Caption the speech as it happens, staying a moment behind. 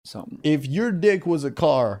something. If your dick was a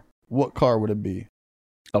car, what car would it be?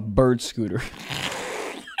 A bird scooter.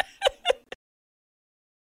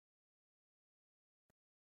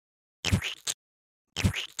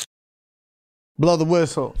 Blow the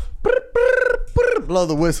whistle. Blow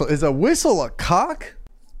the whistle. Is a whistle a cock?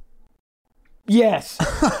 Yes.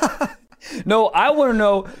 No, I want to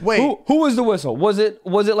know. Wait. Who was the whistle? Was it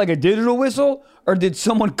like a digital whistle, or did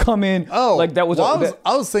someone come in? Like that was. Well,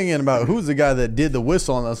 I was thinking about who's the guy that did the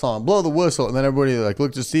whistle on that song. Blow the whistle, and then everybody like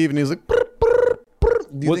looked at Steve, and he was like, brr, brr, brr.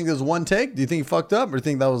 Do you think there's one take? Do you think he fucked up, or do you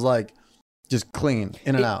think that was like just clean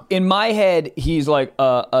in and out? In my head, he's like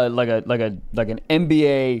an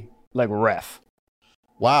NBA like ref.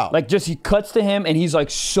 Wow. Like just he cuts to him and he's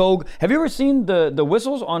like so. Have you ever seen the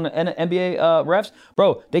whistles on NBA refs,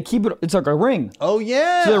 bro? They keep it. It's like a ring. Oh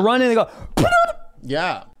yeah. So they're running. They go.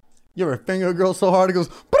 Yeah. You ever finger a girl so hard it goes.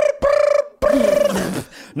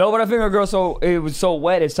 No, but I finger a girl so it was so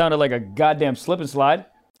wet it sounded like a goddamn slip and slide.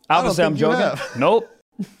 Obviously, I'm joking. Nope.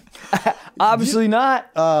 Obviously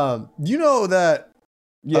not. You know that.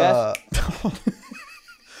 Yes.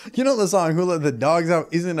 You know the song "Who Let the Dogs Out"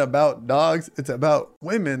 isn't about dogs. It's about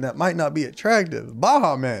women that might not be attractive.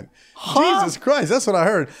 Baha Man. Huh? Jesus Christ, that's what I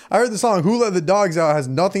heard. I heard the song "Who Let the Dogs Out" has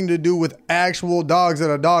nothing to do with actual dogs at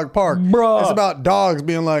a dog park. Bruh. It's about dogs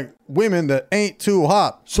being like women that ain't too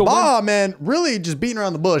hot. So Baha Man really just beating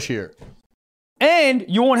around the bush here. And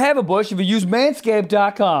you won't have a bush if you use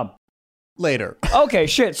manscaped.com. Later. Okay,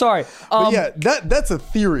 shit, sorry. But yeah, that's a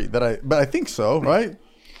theory but I think so, right?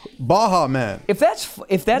 Baha Man. If that's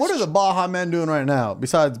what are the Baha Men doing right now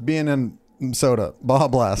besides being in soda? Baja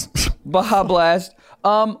Blast. Baja Blast.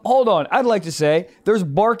 Hold on. I'd like to say there's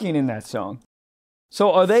barking in that song.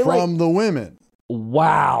 So are they from the women?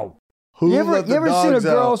 Wow. Who you ever seen a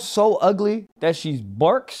girl so ugly that she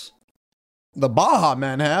barks? The Baha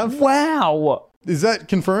Men have. Wow. Is that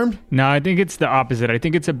confirmed? No, I think it's the opposite. I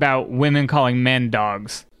think it's about women calling men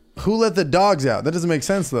dogs. Who let the dogs out? That doesn't make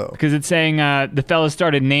sense, though. Because it's saying the fellas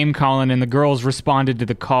started name calling and the girls responded to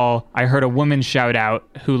the call. I heard a woman shout out,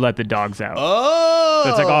 "Who let the dogs out?" Oh! So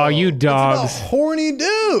it's like, oh, you dogs. It's about horny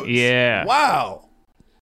dudes. Yeah. Wow.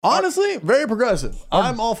 Honestly, very progressive.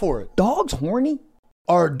 I'm all for it. Dogs horny?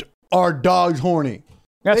 Are dogs horny?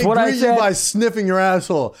 That's what I said. They greet you by sniffing your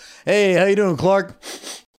asshole. Hey, how you doing, Clark?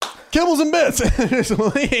 Kibbles and bits. Just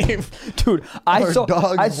leave. Dude, I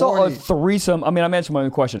saw a threesome. I mean, I'm answering my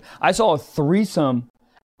own question. I saw a threesome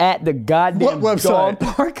at the goddamn dog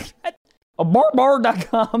park. A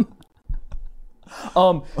barbar.com.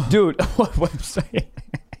 Dude, what website?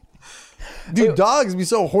 Dude, dogs be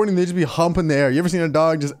so horny, they just be humping the air. You ever seen a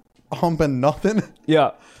dog just humping nothing?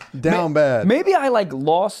 Yeah. Down bad. Maybe I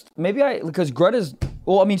because Greta's,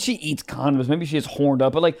 well, I mean, she eats condoms. Maybe she is horned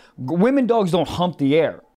up, but like women dogs don't hump the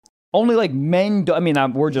air. Only like men do. I mean,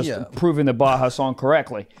 we're just proving the Baja song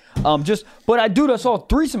correctly. But I saw a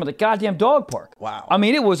threesome at the goddamn dog park. Wow. I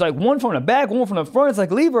mean, it was like one from the back, one from the front. It's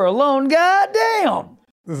like, leave her alone. Goddamn.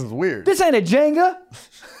 This is weird. This ain't a Jenga.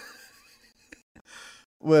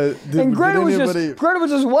 Well, Greta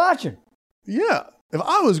was just watching. Yeah. If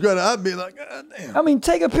I was Greta, I'd be like, God damn. I mean,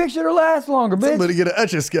 take a picture to last longer, bitch. Somebody get an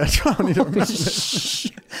Etch-a-Sketch. I don't need to remember this.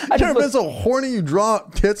 You ever been so horny you draw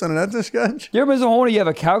tits on an Etch-a-Sketch? You ever been so horny you have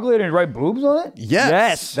a calculator and write boobs on it?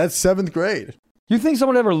 Yes. That's 7th grade. You think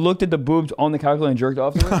someone ever looked at the boobs on the calculator and jerked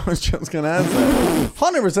off to it? I was just going to ask that.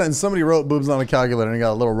 100% somebody wrote boobs on a calculator and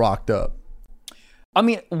got a little rocked up. I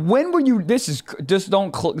mean, when were you,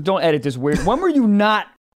 don't edit this weird. When were you not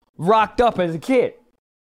rocked up as a kid?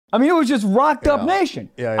 I mean, it was just Rocked Up Nation.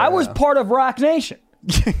 I was part of Rock Nation.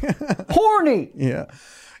 Horny. Yeah.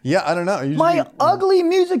 Yeah, I don't know. My ugly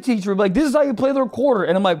music teacher would be like, this is how you play the recorder.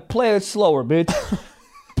 And I'm like, play it slower, bitch.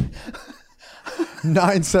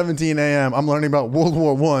 9:17 a.m. I'm learning about World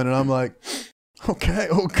War I. And I'm like,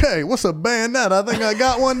 okay. What's a bayonet? I think I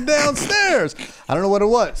got one downstairs. I don't know what it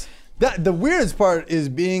was. The weirdest part is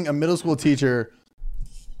being a middle school teacher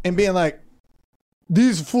and being like,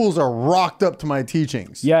 these fools are rocked up to my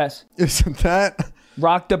teachings. Yes. Isn't that?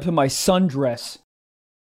 Rocked up to my sundress.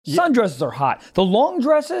 Sundresses are hot. The long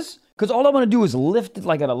dresses, because all I want to do is lift it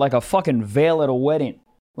like a fucking veil at a wedding.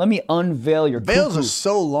 Let me unveil your veils cuckoo. Are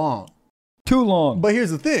so long. Too long. But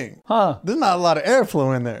here's the thing. Huh? There's not a lot of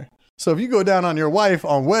airflow in there. So if you go down on your wife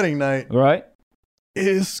on wedding night, right?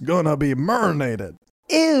 It's gonna be marinated.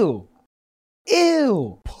 Ew.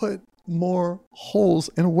 Put more holes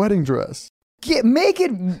in a wedding dress. Make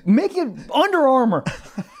it Under Armour.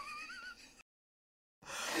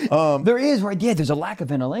 There is, right? Yeah, there's a lack of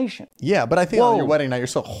ventilation. Yeah, but I think on your wedding night, you're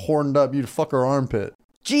so horned up, you'd fuck her armpit.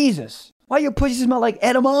 Jesus. Why your pussy smell like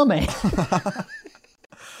edamame?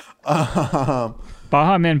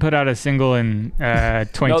 Baha Men put out a single in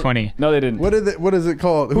 2020. No, they didn't. What is it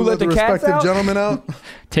called? Who let the cats respective out? gentleman out?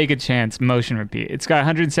 Take a Chance, motion repeat. It's got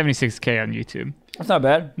 176K on YouTube. That's not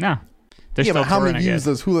bad. No. They're Yeah, still but how touring, many I views guess.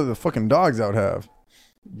 does Who Let the Fucking Dogs Out have?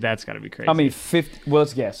 That's got to be crazy. I mean, 50. Well,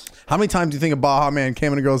 let's guess. How many times do you think a Baha Man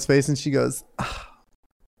came in a girl's face and she goes,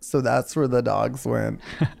 so that's where the dogs went?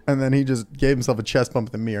 And then he just gave himself a chest bump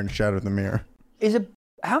in the mirror and shattered the mirror. Is it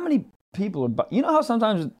how many people are? You know how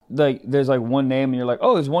sometimes like there's like one name and you're like,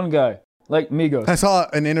 oh, there's one guy like Migos. I saw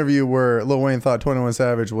an interview where Lil Wayne thought 21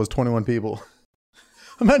 Savage was 21 people.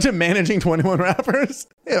 Imagine managing 21 rappers.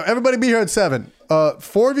 Yeah, everybody be here at 7.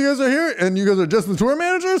 4 of you guys are here and you guys are just the tour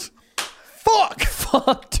managers? Fuck!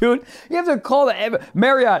 Fuck, dude. You have to call the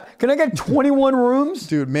Marriott. Can I get 21 rooms?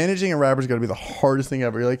 Dude, managing a rapper's got to be the hardest thing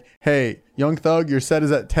ever. You're like, hey, Young Thug, your set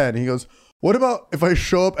is at 10. And he goes, what about if I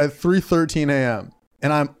show up at 3:13 a.m.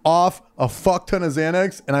 and I'm off a fuck ton of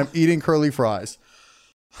Xanax and I'm eating curly fries?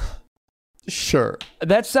 Sure.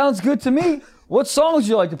 That sounds good to me. What songs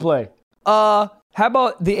do you like to play? How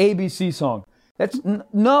about the ABC song? That's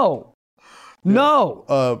no.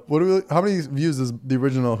 How many views does the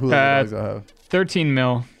original Who Let the Dogs Out have? 13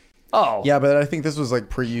 mil. Oh. Yeah, but I think this was like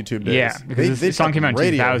pre-YouTube days. Yeah, because the song came out in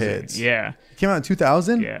radio 2000. hits. Yeah. It came out in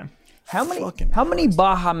 2000? Yeah. How many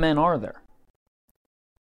Baha Men are there?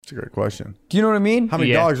 That's a great question. Do you know what I mean? How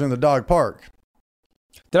many Yeah. dogs are in the dog park?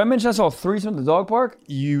 Did I mention I saw threesome at the dog park?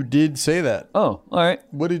 You did say that. Oh, all right.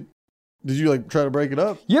 What did you like try to break it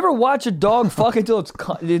up? You ever watch a dog fuck until it's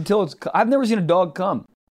I've never seen a dog come.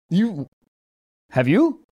 Have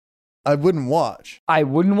you? I wouldn't watch. I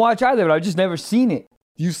wouldn't watch either, but I've just never seen it.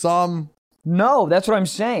 You saw him. No, that's what I'm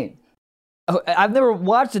saying. I've never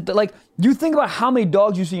watched it. Like, you think about how many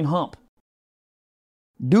dogs you've seen hump.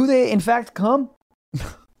 Do they, in fact, come?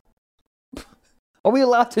 Are we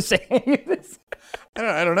allowed to say any of this?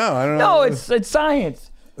 I don't know. No, it's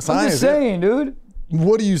science. I'm just saying, dude.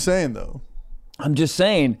 What are you saying though? I'm just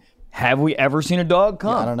saying, have we ever seen a dog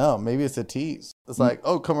come? I don't know. Maybe it's a tease. It's like,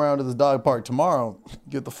 oh, come around to this dog park tomorrow.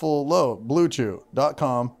 Get the full load.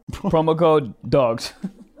 BlueChew.com. Promo code dogs.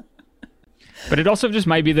 But it also just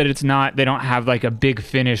might be that they don't have like a big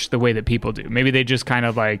finish the way that people do. Maybe they just kind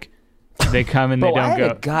of like, they come and Bro, they don't I had go.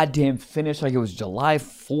 a goddamn finish like it was July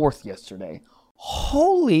 4th yesterday.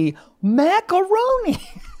 Holy macaroni.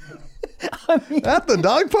 I mean, At the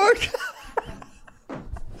dog park?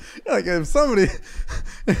 Like if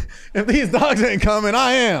these dogs ain't coming,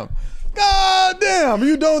 I am. God damn,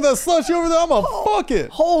 you done with that slushy over there? I'm gonna fuck it.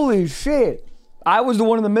 holy shit. I was the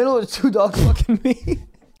one in the middle. There's 2 dogs fucking me.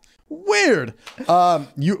 Weird.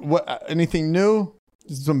 Anything new?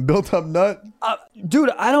 Some built up nut? Dude,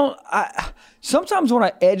 sometimes when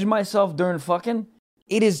I edge myself during fucking,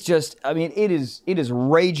 it is just, I mean, it is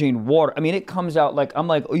raging water. I mean, it comes out like, I'm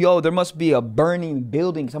like, yo, there must be a burning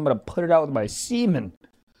building. So I'm going to put it out with my semen.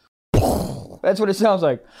 That's what it sounds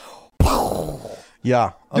like.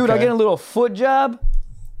 Yeah. Dude, I okay. get a little foot job.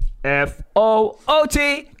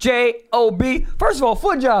 FOOTJOB. First of all,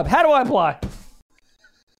 foot job. How do I apply?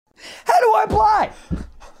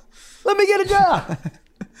 Let me get a job.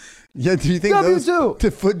 Yeah, do you think W2.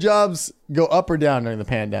 those foot jobs go up or down during the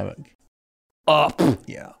pandemic? Up.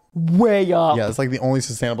 Yeah. Way up. Yeah, it's like the only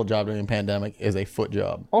sustainable job during the pandemic is a foot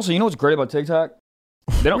job. Also, you know what's great about TikTok?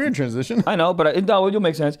 They don't. Weird transition. I know, but it'll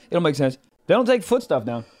make sense. It'll make sense. They don't take foot stuff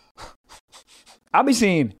down. I'll be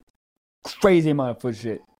seeing crazy amount of foot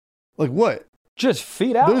shit. Like what? Just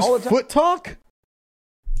feet out all the There's time. foot talk?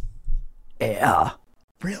 Yeah.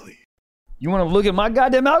 Really? You want to look at my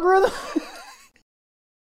goddamn algorithm?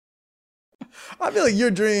 I feel like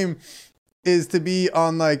your dream is to be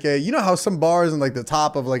on like you know how some bars on like the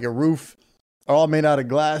top of like a roof are all made out of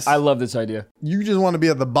glass? I love this idea. You just want to be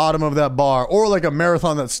at the bottom of that bar or like a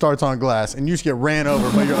marathon that starts on glass and you just get ran over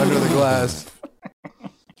but you're under the glass.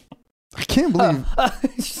 I can't believe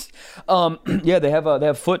Yeah, they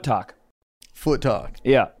have foot talk. foot talk.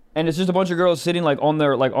 Yeah. And it's just a bunch of girls sitting like on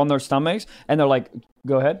their stomachs and they're like,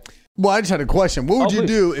 go ahead. Well, I just had a question. What would you please.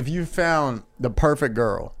 do if you found the perfect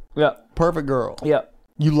girl? Yeah. Perfect girl. Yeah.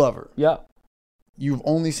 You love her. Yeah. You've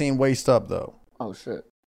only seen waist up though. Oh shit.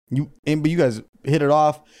 But you guys hit it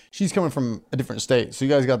off. She's coming from a different state, so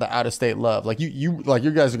you guys got the out of state love. Like you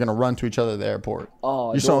guys are gonna run to each other at the airport.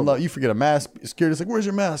 Oh, you're so in love. You forget a mask. Scared. It's like, where's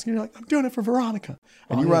your mask? And you're like, I'm doing it for Veronica.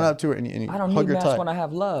 And you run up to her and you I don't hug need her masks tight. when I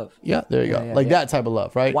have love. Yeah, there you go. yeah, Like yeah. that type of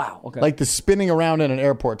love, right? Wow, okay. Like the spinning around in an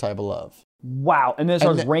airport type of love. Wow. And then it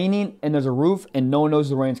starts raining and there's a roof and no one knows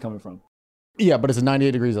the rain's coming from. Yeah, but it's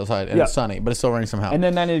 98 degrees outside and Yeah. it's sunny, but it's still raining somehow. And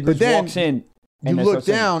then 90 degrees then walks in. you And then look starts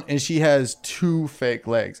singing. down and she has 2 fake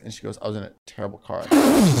legs, and she goes, "I was in a terrible car."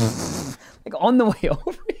 Like on the way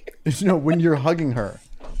over here. when you're hugging her.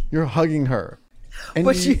 You're hugging her. And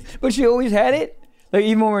But she always had it. Like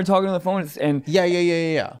even when we were talking on the phone, and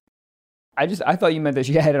Yeah. I thought you meant that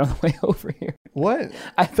she had it on the way over here. What?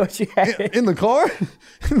 I thought she had it. In the car?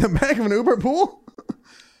 In the back of an Uber pool?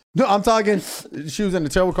 No, I'm talking. She was in a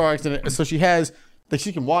terrible car accident, so she has like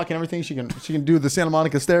she can walk and everything. She can do the Santa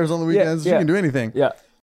Monica stairs on the weekends. Yeah. She can do anything. Yeah.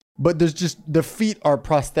 But there's just the feet are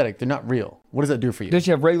prosthetic. They're not real. What does that do for you? Does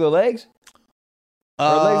she have regular legs?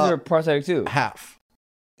 Her legs are prosthetic too. Half.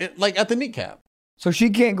 Like at the kneecap. So she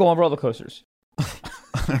can't go on roller coasters. I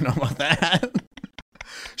don't know about that.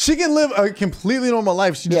 She can live a completely normal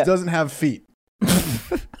life. She just doesn't have feet.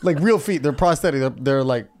 Like real feet. They're prosthetic.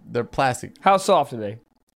 They're plastic. How soft are they?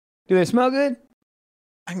 Do they smell good?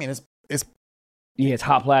 I mean, it's Yeah, it's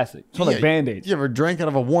hot plastic. It smells like Band-Aids. You ever drank out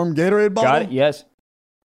of a warm Gatorade bottle? Got it? Yes.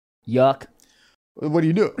 Yuck. What do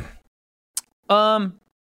you do? I'm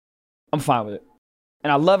fine with it,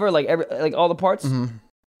 and I love her like all the parts. Mm-hmm.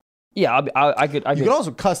 Yeah, I could. You could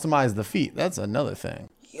also customize the feet. That's another thing.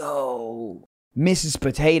 Yo, Mrs.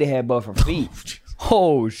 Potato Head buff her feet.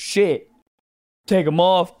 Oh shit! Take them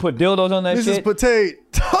off. Put dildos on that shit. Mrs.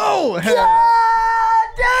 Potato Head. God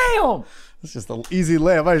damn! It's just an easy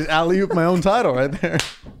layup. I just alley-oop my own title right there.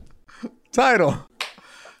 Title.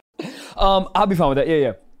 I'll be fine with that.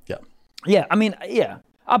 Yeah. Yeah, I mean, yeah.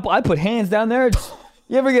 I put hands down there.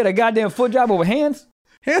 You ever get a goddamn foot job over hands?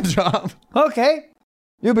 Hand job. Okay.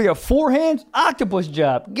 You ever get a four-hands octopus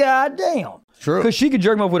job? God damn. True. Because she could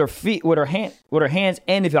jerk me off with her feet, with her hands,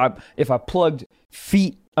 and if I plugged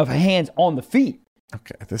feet of hands on the feet.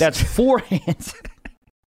 Okay. That's four hands.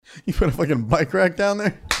 You put a fucking bike rack down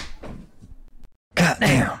there?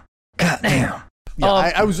 Goddamn. Yeah,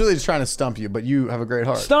 I was really just trying to stump you, but you have a great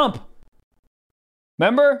heart. Stump.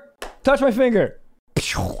 Remember? Touch my finger.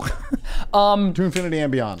 To infinity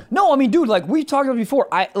and beyond. No, I mean, dude, like we talked about before.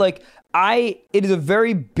 It is a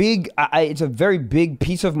very big. It's a very big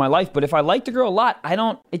piece of my life. But if I like the girl a lot, they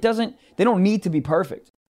don't need to be perfect.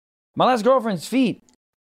 My last girlfriend's feet,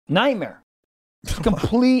 nightmare,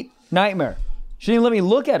 complete nightmare. She didn't let me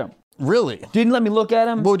look at them. Really? Didn't let me look at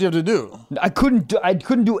him. What would you have to do? I couldn't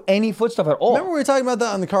do any foot stuff at all. Remember we were talking about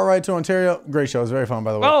that on the car ride to Ontario? Great show. It was very fun,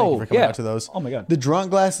 by the way. Oh, Thank you for coming yeah. out to those. Oh, my God. The drunk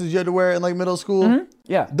glasses you had to wear in like middle school? Mm-hmm.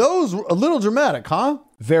 Yeah. Those were a little dramatic, huh?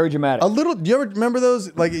 Very dramatic. A little. Do you ever remember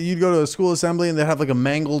those? Like you'd go to a school assembly and they'd have like a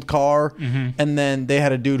mangled car, and then they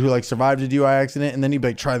had a dude who like survived a DUI accident, and then he'd be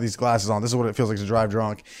like, try these glasses on. This is what it feels like to drive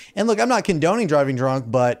drunk. And look, I'm not condoning driving drunk,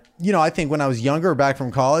 but you know, I think when I was younger, back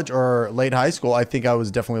from college or late high school, I think I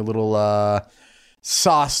was definitely a little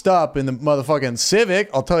sauced up in the motherfucking Civic.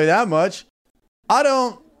 I'll tell you that much.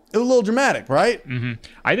 It was a little dramatic, right? Mm-hmm.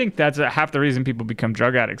 I think that's half the reason people become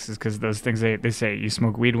drug addicts is because those things they say you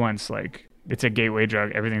smoke weed once, like it's a gateway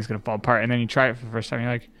drug, everything's gonna fall apart, and then you try it for the first time,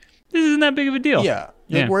 you're like, this isn't that big of a deal. Yeah.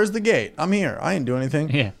 Like, where's the gate? I'm here. I ain't doing anything.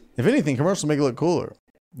 Yeah. If anything, commercials make it look cooler.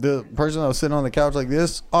 The person that was sitting on the couch like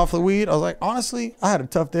this, off the weed, I was like, honestly, I had a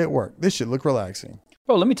tough day at work. This shit look relaxing.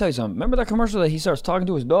 Bro, let me tell you something. Remember that commercial that he starts talking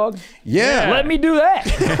to his dog? Yeah. Let me do that.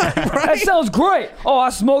 That sounds great. Oh, I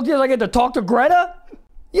smoke this. I get to talk to Greta?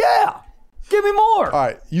 Yeah. Give me more. All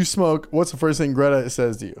right. You smoke. What's the first thing Greta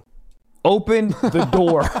says to you? Open the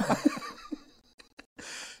door.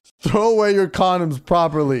 Throw away your condoms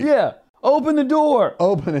properly. Yeah. Open the door.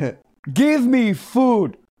 Open it. Give me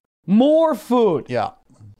food. More food. Yeah.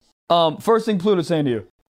 First thing Pluto's saying to you.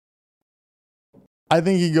 I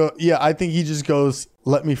think he just goes,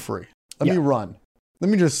 let me free. Let me run.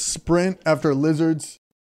 Let me just sprint after lizards.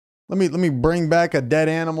 Let me bring back a dead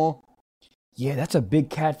animal. Yeah, that's a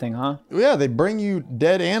big cat thing, huh? Yeah, they bring you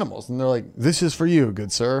dead animals and they're like, this is for you,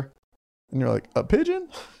 good sir. And you're like, a pigeon?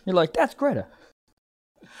 You're like, that's Greta.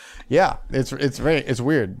 Yeah, it's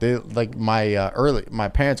weird. They like my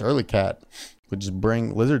parents' early cat would just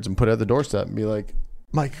bring lizards and put it at the doorstep and be like,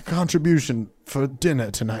 my contribution for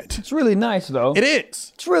dinner tonight. It's really nice, though. It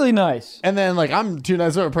is. It's really nice. And then, like, I'm too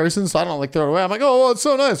nice of a person, so I don't, like, throw it away. I'm like, oh, well, it's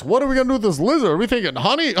so nice. What are we going to do with this lizard? Are we thinking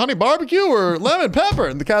honey barbecue or lemon pepper?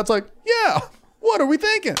 And the cat's like, yeah, what are we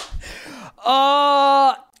thinking?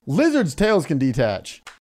 Lizards' tails can detach.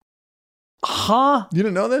 Huh? You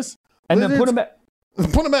didn't know this? And then put them back.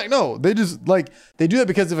 Put them back. No, they just, like, they do that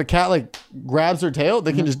because if a cat, like, grabs their tail,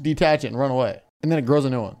 they can just detach it and run away. And then it grows a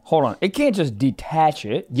new one. Hold on. It can't just detach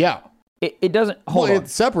it. Yeah. It doesn't. Hold on. It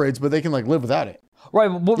separates, but they can like live without it. Right.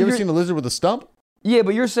 But you ever seen a lizard with a stump? Yeah,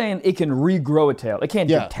 but you're saying it can regrow a tail. It can't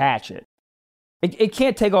detach it. It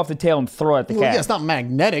can't take off the tail and throw it at the cat. Yeah, it's not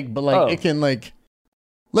magnetic, but like it can like.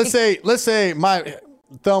 Let's say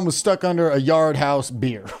thumb was stuck under a Yard House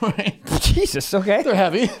beer. Right? Jesus, okay. They're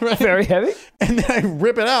heavy, right? Very heavy. And then I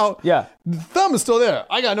rip it out. Yeah. The thumb is still there.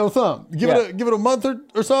 I got no thumb. Give it a month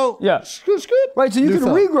or so. Yeah. Scoot. Right, so you can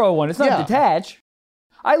regrow one. It's not Yeah. detached.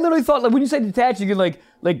 I literally thought, like, when you say detached, you can, like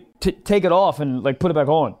take it off and, like, put it back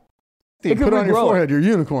on. You put it on your forehead. You're a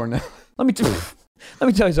unicorn now. Let me tell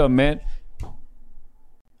you something, man.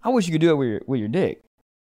 I wish you could do it with your dick.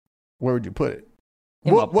 Where would you put it?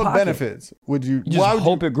 In What my pocket. benefits would you? You just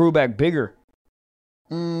hope it grew back bigger.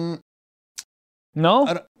 No?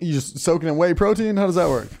 You just soak it in whey protein? How does that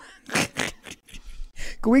work?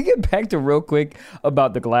 Can we get back to real quick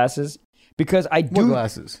about the glasses? Because I do. What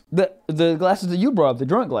glasses? The glasses that you brought up, the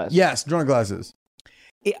drunk glasses. Yes, drunk glasses.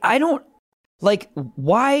 I don't like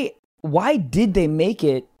why did they make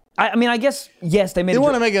it? I mean, I guess yes, they made. They it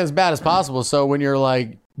want to make it as bad as possible. So when you're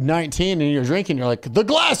like 19 and you're drinking, you're like the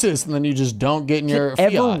glasses, and then you just don't get in your.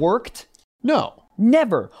 Ever Fiat. worked? No,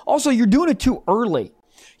 never. Also, you're doing it too early.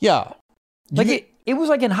 Yeah, Like it was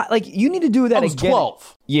like in high, like you need to do that. I was again.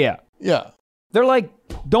 12. Yeah, Yeah. they're like,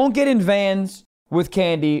 don't get in vans with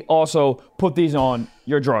candy. Also, put these on.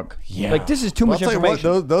 You're drunk. Yeah. Like this is too much I'll tell you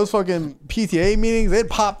information. what, those fucking PTA meetings, they'd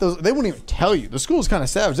pop those. They wouldn't even tell you. The school's kind of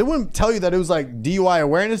savage. They wouldn't tell you that it was like DUI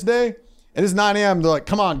awareness day. And it's 9 a.m. They're like,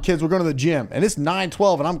 come on, kids, we're going to the gym. And it's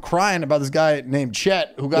 9:12, and I'm crying about this guy named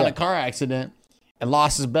Chet who got in a car accident and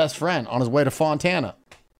lost his best friend on his way to Fontana.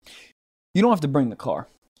 You don't have to bring the car.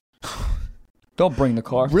 Don't bring the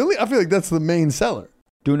car. Really? I feel like that's the main seller.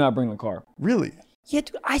 Do not bring the car. Really? Yeah,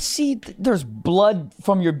 dude, I see. There's blood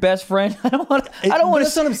from your best friend. I don't want.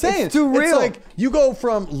 That's what I'm saying. It's too real. It's like you go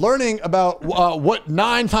from learning about what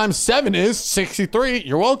 9 times 7 is, 63.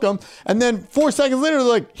 You're welcome. And then 4 seconds later, they're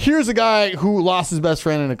like, here's a guy who lost his best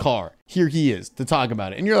friend in a car. Here he is to talk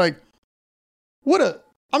about it. And you're like,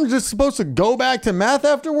 I'm just supposed to go back to math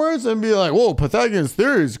afterwards and be like, whoa, Pythagorean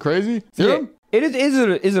theory is crazy. Theorem? Yeah, it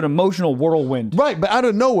is an emotional whirlwind. Right, but out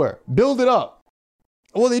of nowhere, build it up.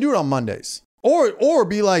 Well, they do it on Mondays. Or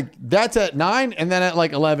be like, that's at 9, and then at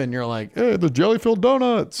like 11, you're like, hey, the jelly-filled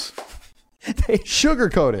donuts. They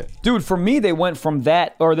sugarcoat it. Dude, for me, they went from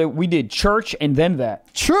that, we did church and then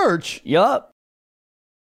that. Church? Yup.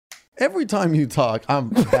 Every time you talk, I'm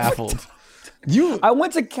baffled. I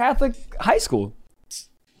went to Catholic high school.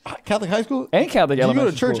 Catholic high school? And Catholic elementary school. Do you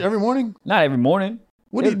go to church school. every morning? Not every morning.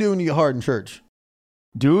 What do you do when you get hard in church?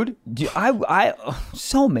 Dude, I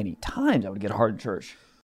so many times I would get hard in church.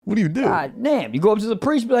 What do you do? God damn. You go up to the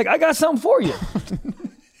priest and be like, I got something for you.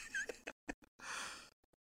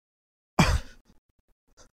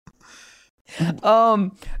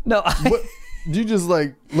 No. What, do you just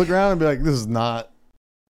like look around and be like, this is not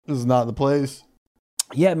the place?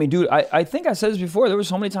 Yeah, I mean, dude, I think I said this before. There were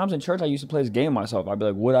so many times in church I used to play this game myself. I'd be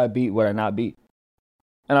like, would I beat, would I not beat?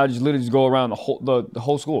 And I'd just literally just go around the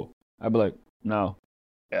whole school. I'd be like, no.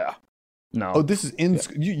 Yeah. No. Oh, this is in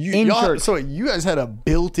church. So you guys had a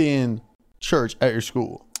built-in church at your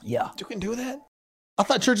school. Yeah. You can do that? I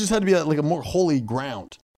thought churches had to be like a more holy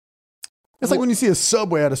ground. It's like when you see a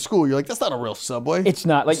Subway at a school, you're like, that's not a real Subway. It's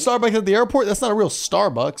not. Like Starbucks at the airport, that's not a real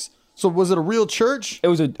Starbucks. So was it a real church? It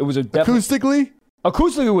was a Acoustically?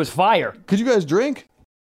 Acoustically, it was fire. Could you guys drink?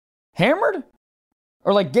 Hammered?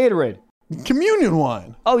 Or like Gatorade? Communion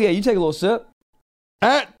wine. Oh, yeah, you take a little sip.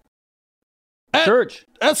 At church.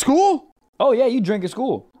 At school? Oh, yeah, you drink at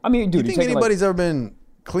school. I mean, dude, you think anybody's ever been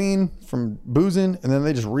clean from boozing and then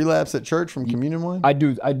they just relapse at church from communion wine? I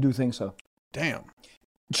do think so. Damn.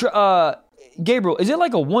 Gabriel, is it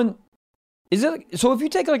like so if you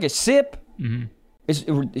take like a sip,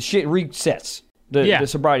 shit resets the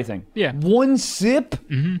sobriety thing? Yeah. One sip?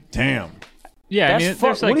 Mm-hmm. Damn. Yeah,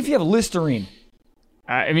 that's what if you have Listerine?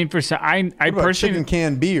 I mean, I personally chicken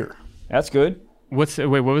can beer. That's good. What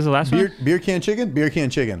was the last one? Beer can chicken? Beer can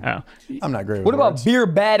chicken. Oh. I'm not great with What about words. beer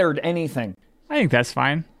battered anything? I think that's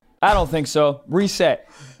fine. I don't think so. Reset.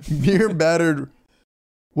 Beer battered.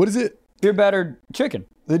 What is it? Beer battered chicken.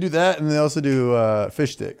 They do that, and they also do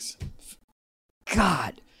fish sticks.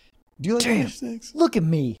 God. Do you like damn. fish sticks? Look at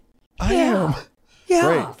me. I am. Yeah.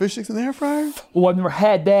 Great. Fish sticks in the air fryer? Oh, I've never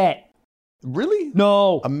had that. Really?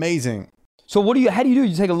 No. Amazing. So how do you do?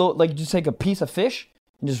 You take you just take a piece of fish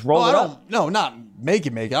and just roll it up? No, not make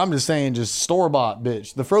it. I'm just saying just store-bought,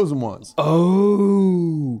 bitch. The frozen ones.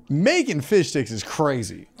 Oh. Making fish sticks is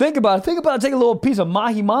crazy. Think about it. Take a little piece of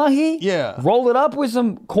mahi-mahi. Yeah. Roll it up with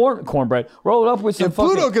some cornbread. Roll it up with some If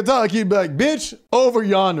Pluto could talk, he'd be like, bitch, over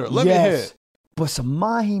yonder. Let me hit. But some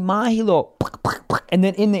mahi-mahi, little and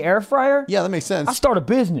then in the air fryer? Yeah, that makes sense. I start a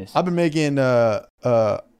business. I've been making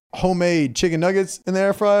homemade chicken nuggets in the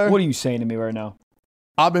air fryer. What are you saying to me right now?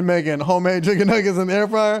 I've been making homemade chicken nuggets in the air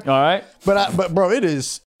fryer. All right. But bro, it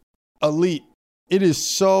is elite. It is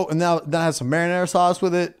so, and now that has some marinara sauce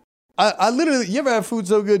with it. I literally, you ever have food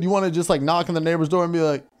so good you want to just like knock on the neighbor's door and be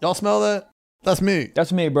like, y'all smell that? That's me.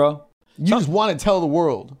 That's me, bro. You just want to tell the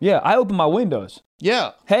world. Yeah, I open my windows.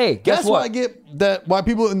 Yeah. Hey, guess That's what? why I get that. Why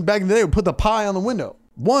people back in the day would put the pie on the window.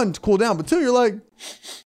 One, to cool down, but two, you're like,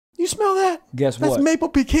 you smell that? Guess That's what? maple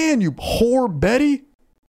pecan, you whore Betty.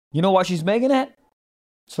 You know why she's making that?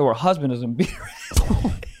 So her husband doesn't beat her.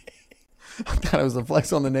 I thought it was a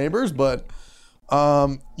flex on the neighbors, but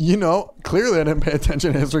you know, clearly I didn't pay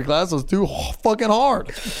attention in history class. It was too fucking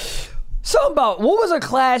hard. Something about, what was a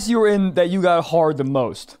class you were in that you got hard the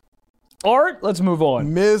most? Art? Let's move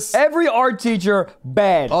on. Miss, Every art teacher,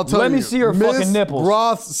 bad. I'll tell you. Let me see her Miss fucking nipples.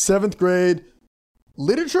 Roth's 7th grade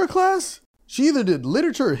literature class. She either did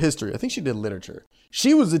literature or history. I think she did literature.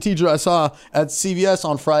 She was the teacher I saw at CVS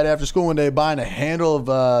on Friday after school one day buying a handle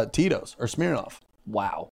of Tito's or Smirnoff.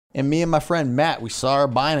 Wow. And me and my friend Matt, we saw her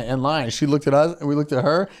buying it in line. And she looked at us and we looked at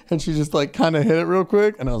her and she just like kind of hit it real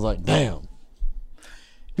quick. And I was like, damn.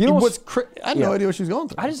 You know I had no idea what she was going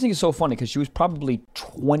through. I just think it's so funny because she was probably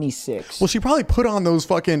 26. Well, she probably put on those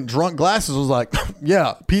fucking drunk glasses. Was like,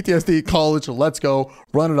 yeah, PTSD, college, let's go,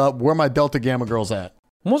 run it up. Where my Delta Gamma girls at?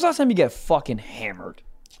 When was the last time you get fucking hammered?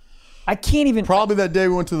 I can't even. Probably that day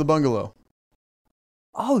we went to the bungalow.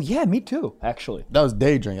 Oh, yeah, me too, actually. That was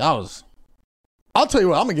day drink. I'll tell you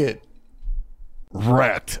what, I'm going to get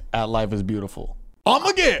wrecked at Life is Beautiful. I'm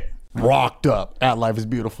going to get rocked up at Life is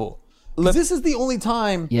Beautiful. This is the only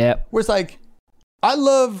time where it's like, I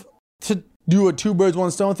love to do a 2 birds,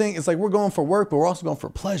 1 stone thing. It's like we're going for work, but we're also going for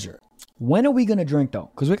pleasure. When are we going to drink,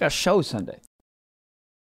 though? Because we got shows Sunday.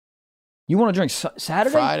 You want to drink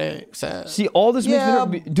Saturday? Friday, Saturday. See, all this makes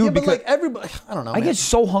me... Dude, but because like everybody, I don't know, I get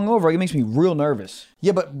so hungover, it makes me real nervous.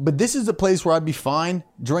 Yeah, but this is a place where I'd be fine.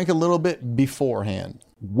 Drink a little bit beforehand.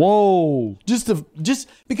 Whoa. Just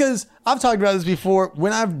because I've talked about this before.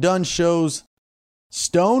 When I've done shows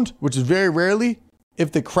stoned, which is very rarely,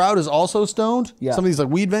 if the crowd is also stoned, some of these like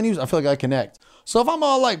weed venues, I feel like I connect. So if I'm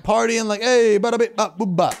all like partying, like, hey,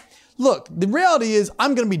 ba-da-ba-ba-ba-ba. Look, the reality is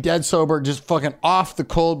I'm going to be dead sober, just fucking off the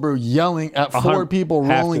cold brew, yelling at 4 people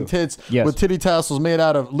rolling tits with titty tassels made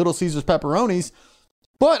out of Little Caesars pepperonis.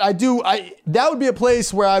 But that would be a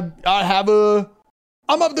place where I'm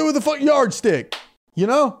up there with a fucking yardstick, you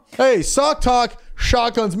know? Hey, Sock Talk,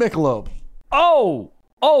 Shotguns Michelob.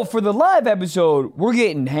 Oh, for the live episode, we're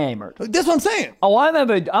getting hammered. That's what I'm saying. Oh, I'm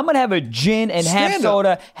gonna have a gin and half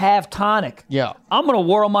soda, half tonic. Yeah. I'm gonna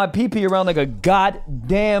whirl my pee around like a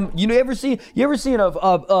goddamn. You ever seen one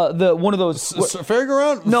of those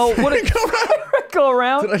merry-go-round? No,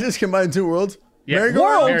 merry-go-round. Did I just combine 2 worlds? Yeah.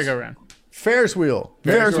 Merry-go-round. Ferris wheel.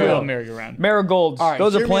 Merry-go-round. Marigolds. All right,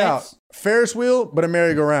 those are plants. Ferris wheel, but a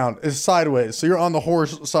merry-go-round is sideways. So you're on the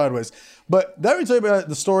horse sideways. But let me tell you about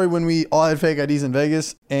the story when we all had fake IDs in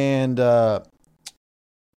Vegas. And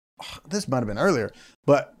this might have been earlier.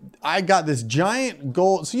 But I got this giant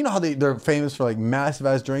gold. So you know how they're famous for like massive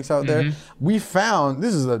ass drinks out there? We found,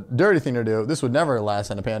 this is a dirty thing to do. This would never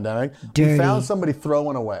last in a pandemic. We found somebody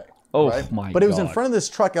throwing away. Oh, right? my God. But it was in front of this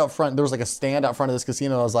truck out front. There was like a stand out front of this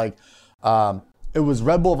casino. I was like, it was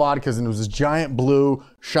Red Bull vodkas and it was this giant blue,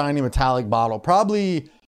 shiny metallic bottle. Probably,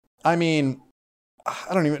 probably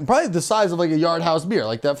the size of like a Yard House beer,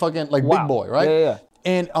 like that fucking, like big boy, right? Yeah.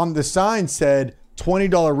 And on the sign said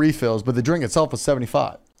 $20 refills, but the drink itself was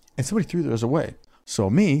 $75. And somebody threw those away. So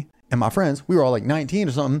me and my friends, we were all like 19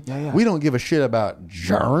 or something. Yeah. We don't give a shit about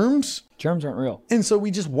germs. Germs aren't real. And so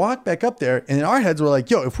we just walked back up there and in our heads we're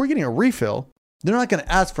like, yo, if we're getting a refill, they're not going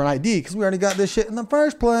to ask for an ID because we already got this shit in the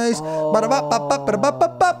first place. So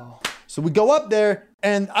we go up there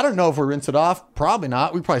and I don't know if we rinse it off. Probably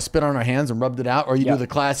not. We probably spit on our hands and rubbed it out. Or you do the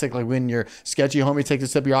classic, like when your sketchy homie takes a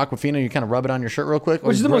sip of your Aquafina, you kind of rub it on your shirt real quick.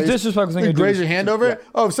 Which is the most disrespectful thing to do. Graze your hand over it.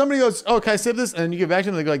 Oh, if somebody goes, oh, can I sip this? And you give back to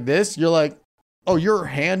them, they go like this. You're like, oh, your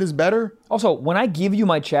hand is better? Also, when I give you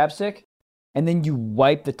my chapstick and then you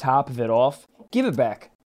wipe the top of it off, give it back.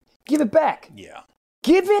 Give it back. Yeah.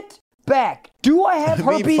 Give it back. Do I have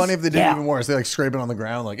herpes? It'd be funny if they did even worse. They like scrape it on the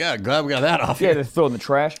ground. Like, yeah, glad we got that off. Yeah, they throw it in the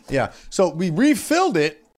trash. Yeah. So we refilled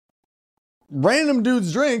it. Random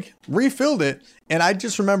dude's drink, refilled it. And I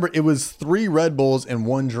just remember it was 3 Red Bulls and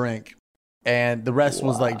 1 drink. And the rest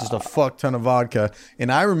was like just a fuck ton of vodka.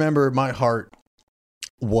 And I remember my heart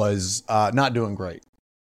was not doing great.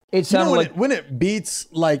 It sounded like when it beats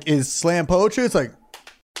like is slam poetry, it's like,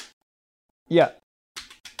 yeah.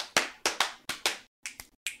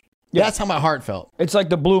 That's how my heart felt. It's like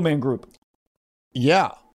the Blue Man Group.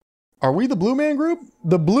 Yeah. Are we the Blue Man Group?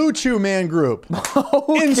 The Blue Chew Man Group.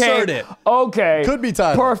 Okay. Insert it. Okay. Could be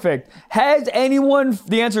titled. Perfect. Has anyone,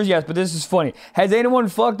 the answer is yes, but this is funny. Has anyone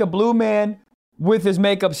fucked a blue man with his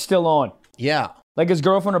makeup still on? Yeah. Like his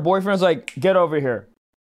girlfriend or boyfriend is like, get over here.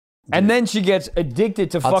 And then she gets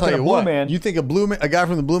addicted to I'll fucking tell a you blue what. man. You think a guy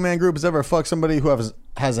from the Blue Man Group has ever fucked somebody who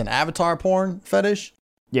has an avatar porn fetish?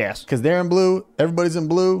 Yes. Because they're in blue. Everybody's in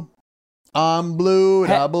blue. I'm blue.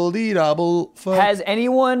 Double fuck. Has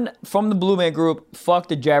anyone from the Blue Man Group fucked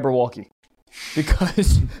a Jabberwocky?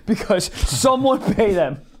 Because someone pay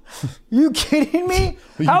them. You kidding me?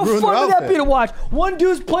 How ruined fun their would that be outfit. to watch? One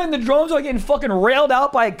dude's playing the drums while getting fucking railed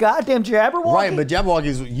out by a goddamn Jabberwocky? Right, but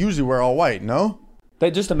Jabberwockies usually wear all white, no?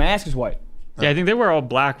 Just the mask is white. Yeah, I think they were all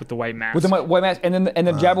black with the white mask. With the white mask, and then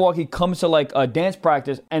Jabberwocky comes to like a dance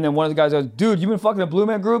practice, and then one of the guys goes, "Dude, you been fucking the Blue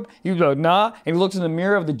Man Group?" He's like, "Nah," and he looks in the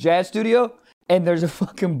mirror of the jazz studio, and there's a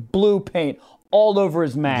fucking blue paint all over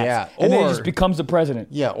his mask. Yeah, and then he or- just becomes the president.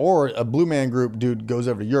 Yeah, or a Blue Man Group dude goes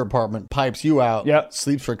over to your apartment, pipes you out, Yep.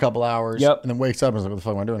 sleeps for a couple hours, Yep. and then wakes up and is like, what the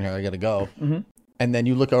fuck am I doing here? I gotta go. Mm-hmm. And then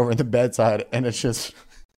you look over at the bedside, and it's just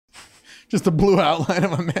a blue outline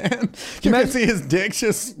of a man. You can see his dick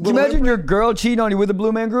just... Can you imagine your girl cheating on you with the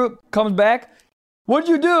Blue Man Group, comes back, what'd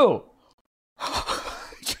you do?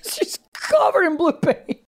 She's covered in blue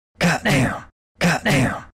paint. Goddamn.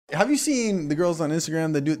 Have you seen the girls on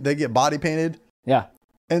Instagram that they get body painted? Yeah,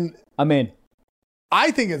 And I'm in.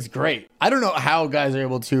 I think it's great. I don't know how guys are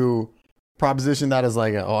able to proposition that as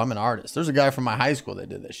like, oh, I'm an artist. There's a guy from my high school that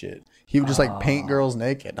did that shit. He would just like paint girls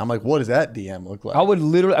naked. I'm like, what does that DM look like? I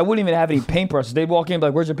wouldn't even have any paintbrushes. They'd walk in and be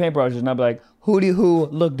like, where's your paintbrushes? And I'd be like, who,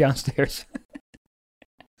 look downstairs.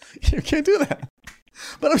 You can't do that.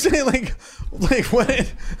 But I'm saying like when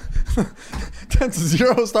that's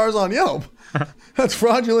 0 stars on Yelp. That's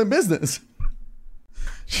fraudulent business.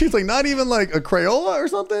 She's like, not even like a Crayola or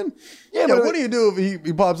something? Yeah, but what do you do if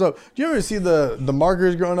he pops up? Do you ever see the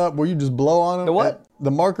markers growing up where you just blow on them? The what?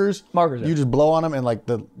 The markers. Markers, yeah. You just blow on them and like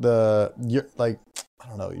your like, I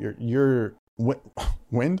don't know, your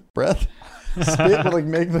wind, breath, spit would like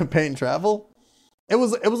make the paint travel. It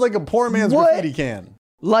was like a poor man's What graffiti can.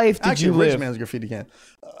 life did Actually, you a rich live? man's graffiti can.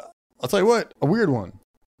 I'll tell you what, a weird one.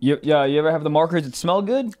 You ever have the markers that smell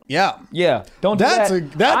good? Yeah. Yeah, don't do That's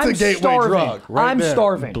that. that's I'm a gateway starving. drug right I'm there.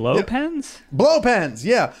 starving. blow pens? Blow pens,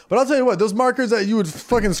 yeah. But I'll tell you what, those markers that you would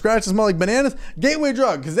fucking scratch and smell like bananas, gateway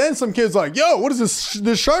drug. Because then some kid's like, yo, what does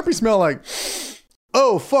this Sharpie smell like?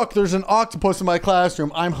 Oh, fuck, there's an octopus in my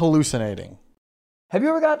classroom. I'm hallucinating. Have you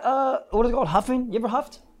ever got what is it called? Huffing? You ever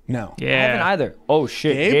huffed? No. I haven't Yeah. either. Oh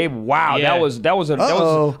shit, Gabe? Gabe! Wow, Yeah. that was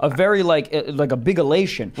Uh-oh. a very like a big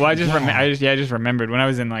elation. Well, I just remembered when I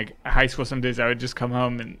was in like high school. Some days I would just come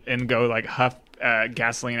home and go like huff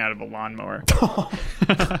gasoline out of a lawnmower.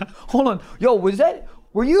 Hold on, yo,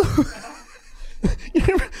 were you?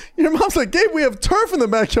 Your mom's like, Gabe, we have turf in the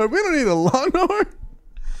backyard. We don't need a lawnmower.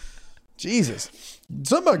 Jesus.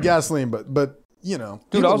 Something about gasoline, but you know,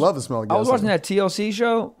 Dude, people love the smell of gasoline. I was watching that TLC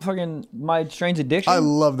show, fucking My Strange Addiction. I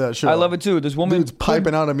love that show. I love it too. This woman Dude's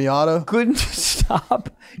piping out a Miata. couldn't stop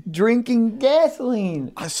drinking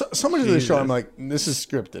gasoline. So much of the show, I'm like, this is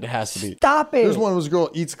scripted. It has to be. Stop it. There's one where the girl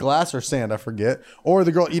eats glass or sand, I forget. Or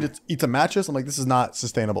the girl eats a mattress. I'm like, this is not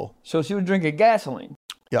sustainable. So she was drinking gasoline.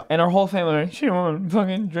 Yeah. And her whole family, she didn't want to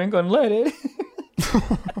fucking drink unleaded.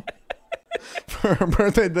 For her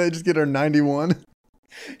birthday, they just get her 91.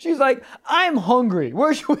 She's like, I'm hungry.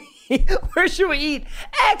 Where should we eat? Where should we eat?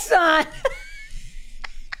 Exxon.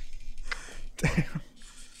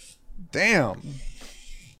 Damn.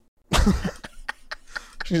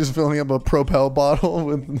 She's just filling up a Propel bottle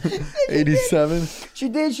with 87. She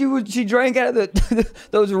did. She drank out of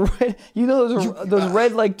those red. You know those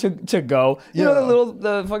red like to go. You know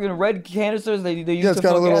the fucking red canisters they use. Yeah, it's to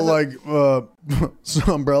got a fuck little acid? like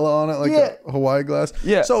umbrella on it, like Yeah. a Hawaii glass.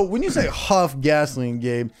 Yeah. So when you say huff gasoline,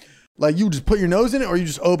 Gabe, like you just put your nose in it, or you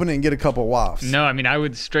just open it and get a couple wafts? No, I mean I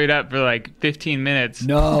would straight up for like 15 minutes.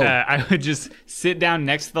 No. I would just sit down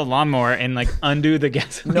next to the lawnmower and like undo the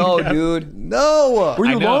gasoline. No, cap. dude. No. Were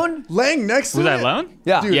you I know. alone? Laying next to Was it? I alone?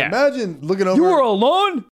 Yeah. Dude, Yeah. imagine looking over. You were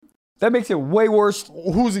alone? That makes it way worse.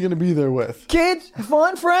 Who's he going to be there with? Kids,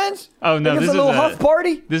 fun friends. Oh no, Like this it's is a little huff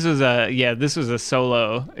party. This was a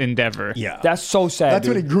solo endeavor. Yeah. That's so sad. Not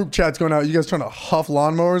too dude. many group chats going out. You guys trying to huff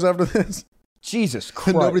lawnmowers after this? Jesus And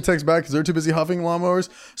Christ. nobody texts back because they're too busy huffing lawnmowers.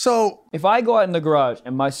 So, If I go out in the garage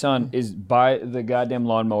and my son is by the goddamn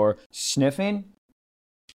lawnmower sniffing,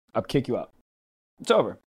 I'll kick you out. It's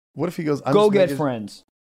over. what if he goes, Go get friends.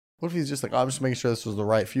 What if he's just like, I'm just making sure this was the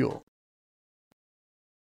right fuel?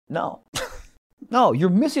 No. No, you're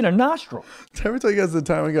missing a nostril. Did I ever tell you guys the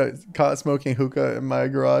time I got caught smoking hookah in my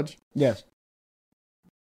garage? Yes.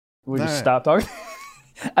 We just All right. stopped talking.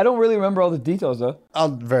 I don't really remember all the details though. I'll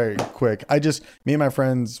very quick. Me and my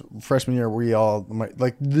friends, freshman year, we all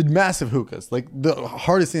like the massive hookahs, like the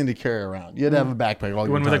hardest thing to carry around. You had to have a backpack. All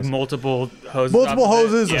The one with like times. multiple hoses. Multiple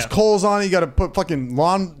hoses. Yeah. There's coals on it. You got to put fucking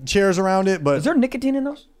lawn chairs around it. But Is there nicotine in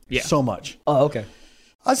those? Yeah. so much. Oh, okay.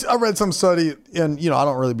 I read some study, and I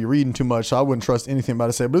don't really be reading too much, so I wouldn't trust anything about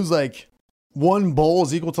it. Say, but it was like one bowl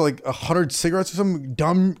is equal to like 100 cigarettes or some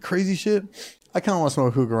dumb crazy shit. I kind of want to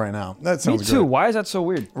smoke hookah right now. That Me sounds too. good. Why is that so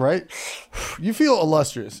weird? Right? You feel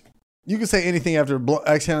illustrious. You can say anything after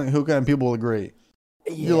exhaling hookah, and people will agree.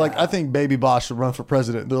 You're like, I think Baby Boss should run for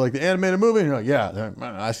president. They're like, the animated movie, and you're like, yeah,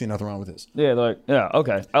 I see nothing wrong with this. Yeah, they're like, yeah,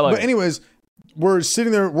 okay. I like But it. anyways, we're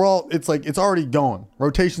sitting there. It's already going.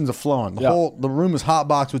 Rotations are flowing. The room is hot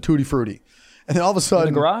box with Tutti Frutti, and then all of a sudden,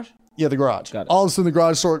 In the garage? Yeah, the garage. Got it. All of a sudden, the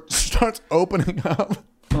garage starts opening up.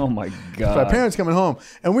 Oh my My god. parents coming home,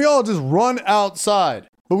 and we all just run outside,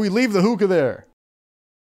 but we leave the hookah there.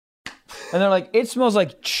 And they're like, it smells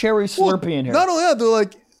like cherry Slurpee in here. Not only that, they're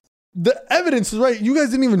like, the evidence is right. You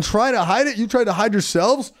guys didn't even try to hide it. You tried to hide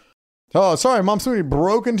yourselves. Oh, sorry, Mom. Somebody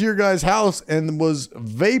broke into your guy's house and was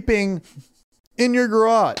vaping in your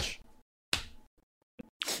garage.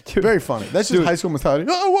 Dude. Very funny. That's just Dude. high school mentality.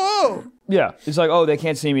 Oh, whoa. Yeah. It's like, oh, they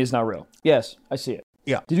can't see me. It's not real. Yes, I see it.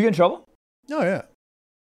 Yeah. Did you get in trouble? Oh, yeah.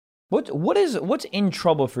 What's in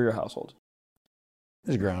trouble for your household?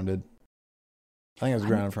 It's grounded. I think I was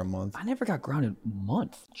grounded for a month. I never got grounded a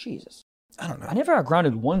month. Jesus. I don't know. I never got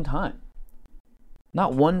grounded one time.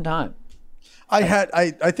 Not one time. I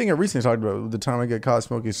think I recently talked about the time I got caught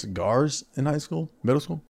smoking cigars in middle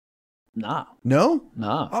school. Nah. No?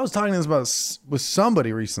 Nah. I was talking this about with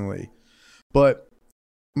somebody recently, but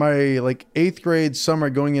my like 8th grade summer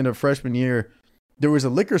going into freshman year, there was a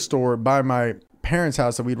liquor store by my parents'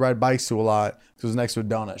 house that we'd ride bikes to a lot because it was next to a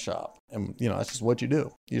donut shop. And, that's just what you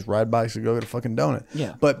do. You just ride bikes and go get a fucking donut.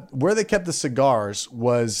 Yeah. But where they kept the cigars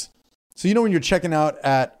was, so when you're checking out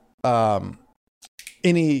at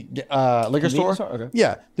any liquor store? Okay.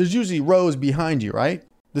 Yeah, there's usually rows behind you, right?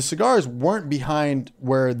 The cigars weren't behind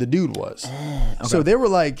where the dude was. Okay. So they were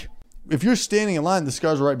like, if you're standing in line, the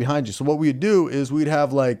cigars were right behind you. So what we'd do is we'd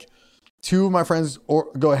have like 2 of my friends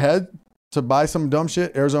go ahead to buy some dumb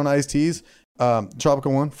shit, Arizona iced teas,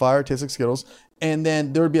 tropical one, fire, tastes like Skittles. And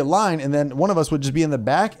then there would be a line, and then one of us would just be in the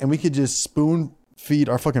back, and we could just spoon feed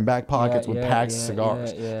our fucking back pockets with packs of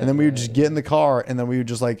cigars. And then we would just get in the car, and then we would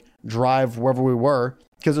just like drive wherever we were.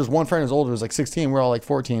 Because there's one friend who's older, who's like 16, we're all like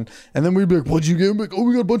 14. And then we'd be like, what'd you get? Like, oh,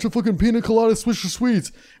 we got a bunch of fucking pina colada Swisher Sweets.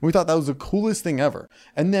 And we thought that was the coolest thing ever.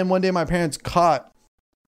 And then one day my parents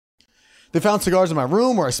they found cigars in my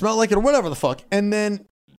room, or I smelled like it, or whatever the fuck. And then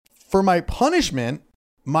for my punishment,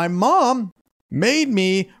 my mom made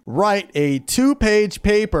me write a 2-page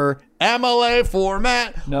paper, MLA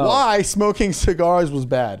format, why smoking cigars was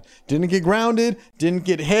bad. Didn't get grounded, didn't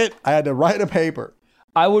get hit. I had to write a paper.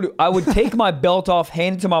 I would take my belt off,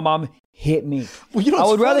 hand it to my mom, hit me. Well, I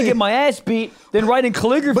would rather get my ass beat than write in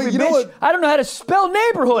calligraphy, But you know bitch. what? I don't know how to spell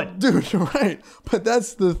neighborhood. Dude, you're right. But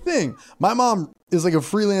that's the thing. My mom is like a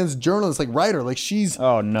freelance journalist, like writer. Like she's.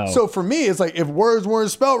 Oh, no. So for me, it's like if words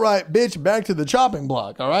weren't spelled right, bitch, back to the chopping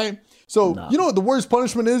block. All right. So you know what the worst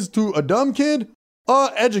punishment is to a dumb kid?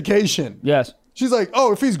 Education. Yes. She's like,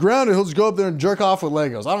 oh, if he's grounded, he'll just go up there and jerk off with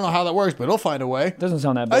Legos. I don't know how that works, but he'll find a way. Doesn't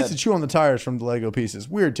sound that I bad. used to chew on the tires from the Lego pieces.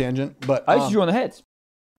 Weird tangent, but I used to chew on the heads.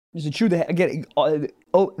 I used to chew the head, get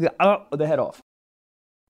the head off.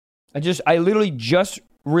 I literally just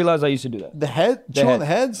realized I used to do that. the head, chew on the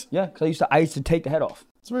heads. Yeah, because I used to take the head off.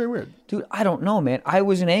 It's very weird. Dude, I don't know, man. I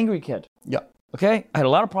was an angry kid. Yeah. Okay, I had a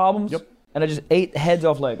lot of problems. Yep. And I just ate heads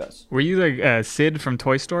off Legos. Were you like Sid from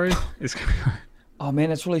Toy Story? Oh man,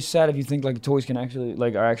 that's really sad if you think like toys can actually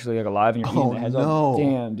are actually alive and you're eating the heads off.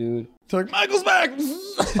 Damn, dude. It's like Michael's back.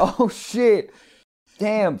 Oh shit.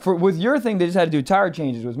 Damn. With your thing, they just had to do tire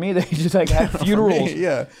changes. With me, they just like had funerals.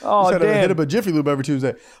 Yeah. Oh, just had to damn. hit up a Jiffy Lube every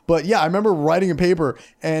Tuesday. But yeah, I remember writing a paper,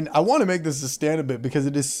 and I want to make this a stand a bit because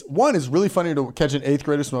it is, one, is really funny to catch an 8th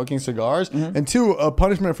grader smoking cigars, and 2, a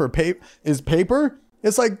punishment for paper.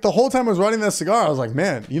 It's like the whole time I was writing that cigar, I was like,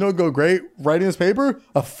 man, you know what'd go great writing this paper?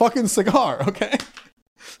 A fucking cigar, okay?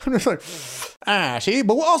 I'm just like, see?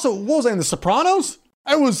 But what was I in The Sopranos?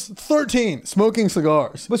 I was 13 smoking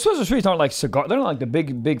cigars. But Swisher Sweets aren't like cigar. They're not like the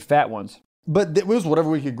big fat ones. But it was whatever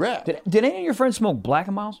we could grab. Did any of your friends smoke Black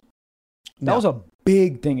and Miles? That No. was a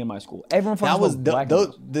big thing in my school. Everyone fucking That was smoked Black and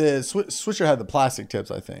Miles. the Swisher had the plastic tips,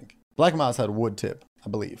 I think. Black and Miles had a wood tip, I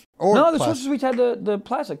believe. Or No, the plastic. Swisher Sweets had the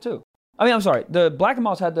plastic too. I mean, I'm sorry. The Black and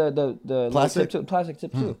Milds had the Plastic? plastic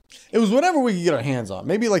tip too. It was whatever we could get our hands on.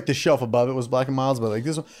 Maybe like the shelf above it was Black and Milds, but like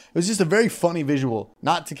this one, it was just a very funny visual.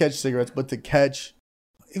 Not to catch cigarettes, but to catch,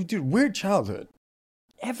 dude, weird childhood.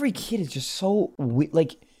 Every kid is just so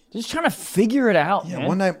like just trying to figure it out. Yeah, man.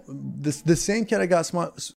 one night, the same kid I got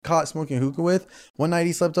caught smoking hookah with, one night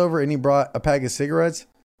he slept over and he brought a pack of cigarettes,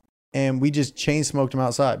 and we just chain smoked them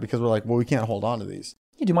outside because we're like, well, we can't hold on to these.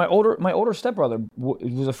 Yeah, dude, my older stepbrother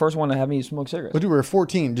was the first one to have me smoke cigarettes. But dude, we were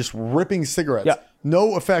 14, just ripping cigarettes. Yeah.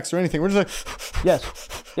 No effects or anything. We're just like, Yes.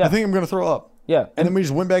 Yeah. I think I'm gonna throw up. Yeah. And then we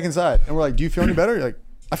just went back inside, and we're like, do you feel any better? You're like,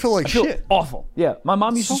 I feel like shit. Awful. Yeah. My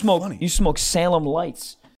mom used to smoke Salem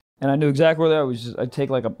Lights. And I knew exactly where they were. I'd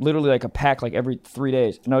take literally a pack like every 3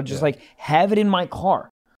 days. And I would just like have it in my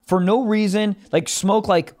car for no reason, like smoke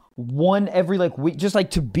like one every like week, just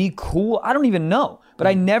like to be cool. I don't even know. But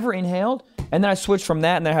I never inhaled. And then I switched from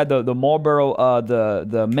that, and then I had the Marlboro,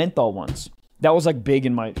 the menthol ones. That was like big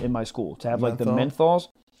in my school to have like the menthols.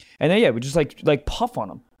 And then we just like puff on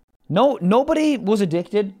them. No, nobody was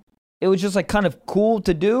addicted. It was just like kind of cool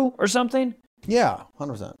to do or something. Yeah,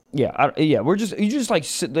 100%. Yeah, you just like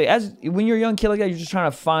as when you're a young kid like that, you're just trying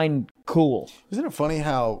to find cool. Isn't it funny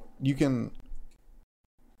how you can,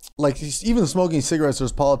 like, even smoking cigarettes,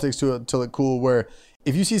 there's politics to it to look cool, where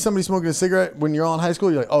if you see somebody smoking a cigarette when you're all in high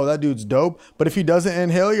school, you're like, oh, that dude's dope. But if he doesn't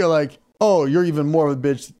inhale, you're like, oh, you're even more of a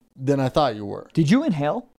bitch than I thought you were. Did you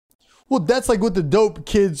inhale? Well, that's like what the dope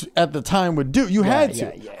kids at the time would do. You had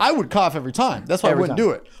to. Yeah. I would cough every time. That's why I wouldn't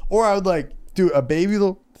do it. Or I would like do a baby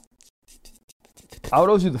little. I would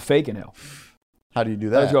always do the fake inhale. How do you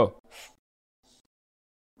do that? Let's go.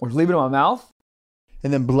 Or leave it in my mouth.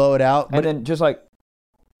 And then blow it out. And then just like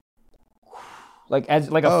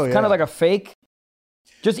as like a kind of like a fake.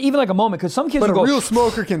 Just even like a moment, because some kids will go. But a real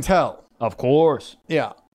smoker can tell. Of course.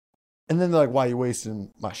 Yeah. And then they're like, why are you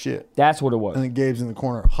wasting my shit? That's what it was. And then Gabe's in the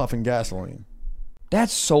corner huffing gasoline.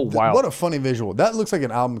 That's so wild. What a funny visual. That looks like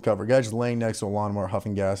an album cover. Guy just laying next to a lawnmower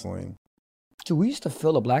huffing gasoline. Dude, we used to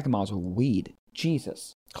fill the Black and Milds with weed.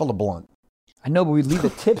 Jesus. It's called a blunt. I know, but we'd leave the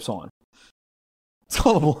tips on. It's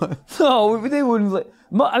called a blunt. No, they wouldn't.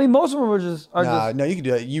 I mean, most of them were just. No, you can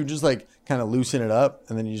do that. You just like kind of loosen it up,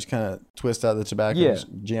 and then you just kind of twist out the tobacco. Yeah, and just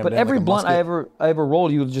jam but it in every like a blunt musket. I ever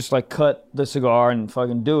rolled, you would just like cut the cigar and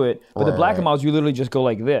fucking do it. But the Black and Milds, you literally just go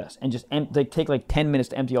like this and just they take like 10 minutes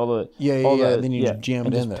to empty all the and then you just jam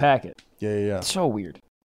it in there. Pack it. Yeah. It's so weird.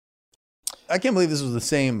 I can't believe this was the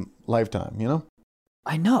same lifetime. You know.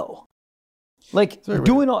 I know. Like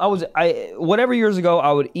doing whatever years ago,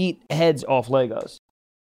 I would eat heads off Legos,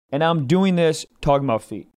 and I'm doing this talking about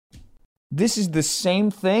feet. This is the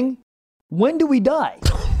same thing. When do we die?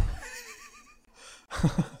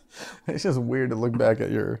 It's just weird to look back at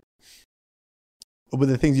but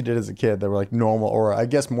the things you did as a kid that were like normal, or I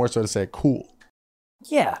guess more so to say cool.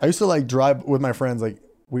 Yeah. I used to like drive with my friends. Like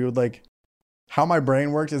we would like, how my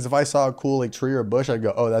brain works is if I saw a cool like tree or a bush, I'd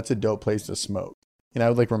go, oh, that's a dope place to smoke. And I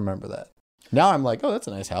would like remember that. Now I'm like, oh, that's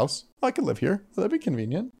a nice house. Oh, I could live here. Oh, that'd be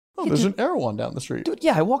convenient. Oh, there's an Erewhon down the street. Dude,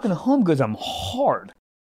 yeah, I walk into Home Goods, I'm hard.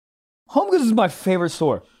 Home Goods is my favorite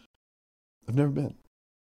store. I've never been.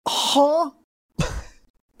 Huh?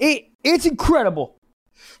 It's incredible.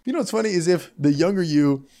 You know what's funny is if the younger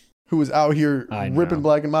you who was out here ripping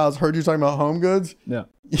Black and Milds heard you talking about Home Goods. Yeah.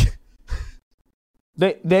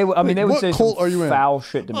 they would say some are you foul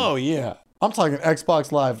shit to me. Oh, yeah. I'm talking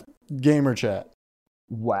Xbox Live gamer chat.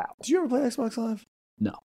 Wow. Did you ever play Xbox Live?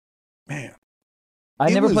 No. Man. I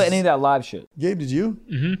never played any of that live shit. Gabe, did you?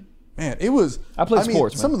 Mm-hmm. Man, it was... I played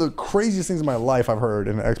sports, some of the craziest things in my life I've heard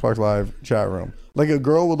in an Xbox Live chat room. Like a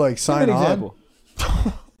girl would like sign on. Example.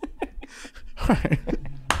 Right.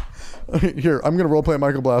 Here, I'm going to roleplay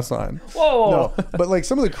Michael Blaustein. Whoa. No, but like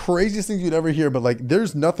some of the craziest things you'd ever hear, but like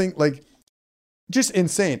there's nothing like just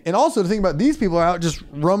insane. And also to think about, these people are out just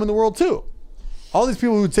roaming the world too. All these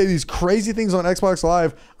people who would say these crazy things on Xbox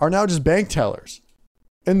Live are now just bank tellers.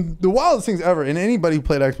 And the wildest things ever, and anybody who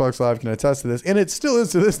played Xbox Live can attest to this, and it still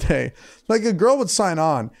is to this day, like a girl would sign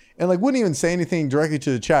on and like wouldn't even say anything directly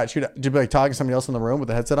to the chat. She'd be like talking to somebody else in the room with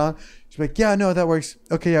the headset on. She'd be like, yeah, no, that works.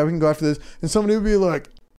 Okay, yeah, we can go after this. And somebody would be like,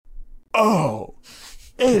 oh,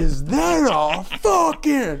 is that a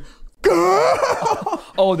fucking girl?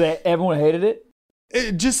 Oh, that everyone hated it?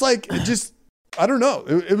 I don't know.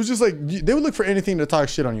 It was just like, they would look for anything to talk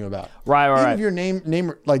shit on you about. Right. Even if your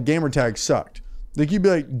name, like gamer tag sucked. Like you'd be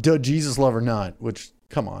like, duh, Jesus Lover 9, which,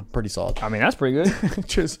 come on, pretty solid. I mean, that's pretty good.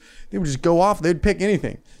 They would just go off. They'd pick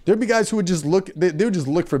anything. There'd be guys who would just look, they would just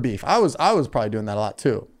look for beef. I was probably doing that a lot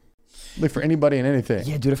too. Like for anybody and anything.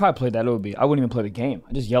 Yeah, dude, if I played that, I wouldn't even play the game.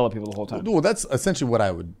 I just yell at people the whole time. Well, that's essentially what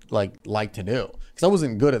I would like to do. Because I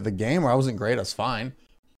wasn't good at the game, or I wasn't great. I was fine.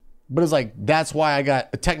 But it's like, that's why I got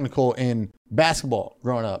a technical in basketball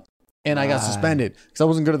growing up. And I got suspended because I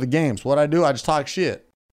wasn't good at the games. So what I do, I just talk shit.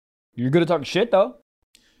 You're good at talking shit, though.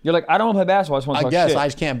 You're like, I don't want to play basketball. I just want to talk shit. I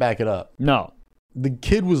just can't back it up. No. The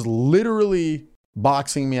kid was literally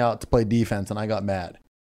boxing me out to play defense, and I got mad.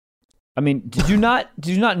 I mean, did you not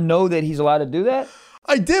know that he's allowed to do that?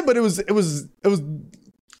 I did, but it was.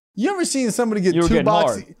 You ever seen somebody get two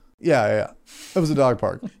boxed? Yeah. It was a dog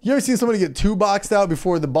park. You ever seen somebody get two boxed out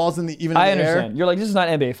before the ball's even in the air? I understand. You're like, this is not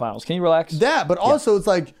NBA Finals. Can you relax? That, but also it's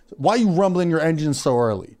like, why are you rumbling your engine so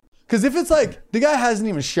early? Because if it's like the guy hasn't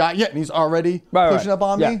even shot yet and he's already pushing up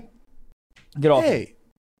on me, get off. Hey,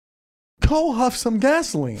 go huff some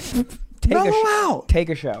gasoline. Mellow out. Take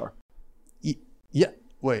a shower. Yeah.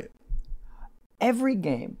 Wait. Every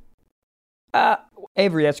game.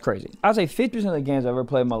 Avery, that's crazy. I'd say 50% of the games I've ever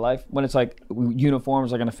played in my life, when it's like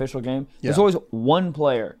uniforms, like an official game, there's always one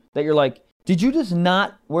player that you're like, did you just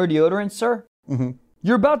not wear deodorant, sir? Mm-hmm.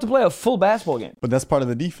 You're about to play a full basketball game. But that's part of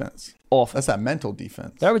the defense. Awful. That's that mental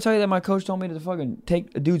defense. Did I ever tell you that my coach told me to fucking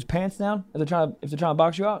take a dude's pants down if they're trying to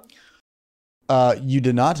box you out? You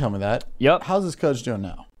did not tell me that. Yep. How's this coach doing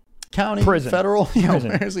now? County? Prison. Federal? Prison.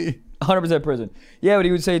 Where is he? 100% prison. Yeah, but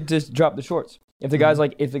he would say just drop the shorts. If the guy's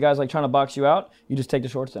like trying to box you out, you just take the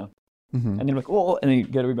shorts down, and then you're like, oh, and then you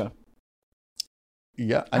get a rebound.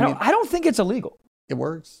 Yeah, I don't think it's illegal. It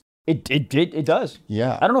works. It does.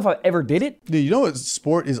 Yeah. I don't know if I ever did it. Dude, you know what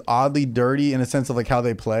sport is oddly dirty in a sense of like how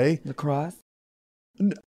they play? Lacrosse.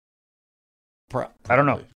 I don't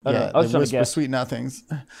know. Yeah, I was they trying whisper to guess. sweet nothings.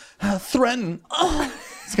 Threaten. Oh.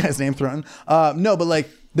 This guy's name Threaten. No, but like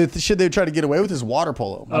the shit they try to get away with is water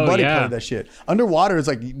polo. My buddy played that shit. Underwater, it's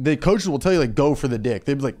like the coaches will tell you like go for the dick.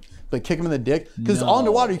 They'd be like kick him in the dick because all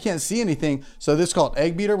underwater you can't see anything. So this is called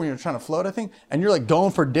egg beater when you're trying to float, I think. And you're like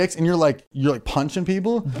going for dicks and you're like punching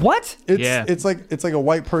people. What? It's like a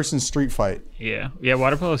white person street fight. Yeah,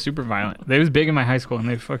 water polo is super violent. They was big in my high school, and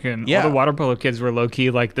they all the water polo kids were low key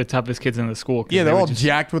like the toughest kids in the school. Yeah, they're all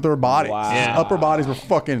jacked with their bodies. Wow. Yeah. Upper bodies were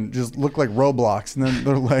fucking just looked like Roblox, and then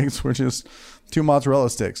their legs were just 2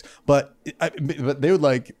 mozzarella sticks. But they'd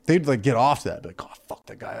get off that. Be like, oh, fuck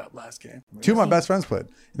that guy up last game. Really? 2 of my best friends played, and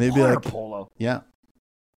they'd be like, polo. Yeah.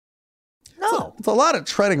 No, it's a lot of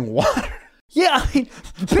treading water. Yeah, I mean,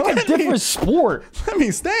 pick a different sport. Let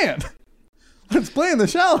me stand. Let's play in the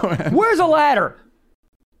shallow end. Where's a ladder?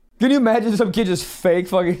 Can you imagine some kid just fake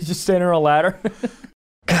fucking just standing on a ladder?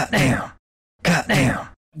 Goddamn.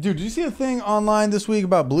 Dude, did you see a thing online this week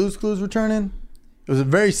about Blue's Clues returning? It was a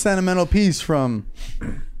very sentimental piece from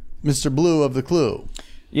Mr. Blue of the Clue.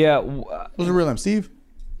 Yeah. What was it real name? Steve?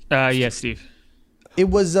 Yeah, Steve. It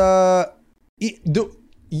was,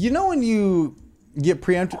 you know when you get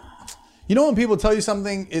preempted? You know when people tell you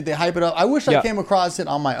something, they hype it up? I wish I came across it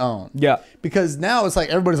on my own. Yeah. Because now it's like,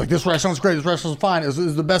 everybody's like, this restaurant's great, this restaurant's fine, it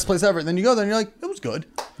was the best place ever. And then you go there and you're like, it was good.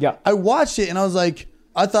 Yeah. I watched it and I was like,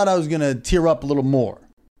 I thought I was going to tear up a little more.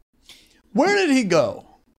 Where did he go?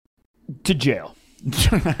 To jail.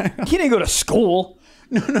 He didn't go to school.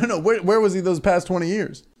 No. Where was he those past 20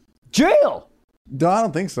 years? Jail. No, I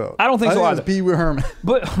don't think so. I don't think so either. Pee Wee Herman.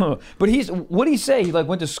 But what did he say? He like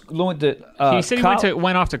went to he said he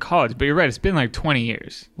went off to college, but you're right. It's been like 20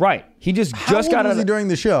 years. Right. He just got out of. How was he during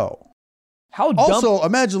the show? How dumb? Also,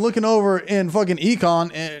 imagine looking over in fucking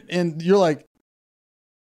econ and you're like,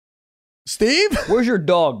 Steve? Where's your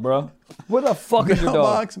dog, bro? Where the fuck is your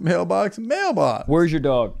dog? Mailbox. Where's your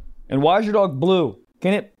dog? And why is your dog blue?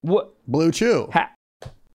 Can it what? Blue Chew.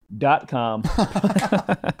 .com.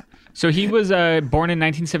 So he was born in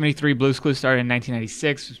 1973. Blue's Clues started in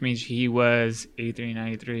 1996, which means he was 83,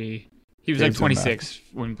 93. He was like 26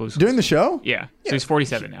 when Blue's Clues during the show. Yeah, so he's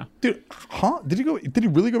 47 now. Dude, Did he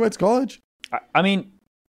really go back to college? I mean,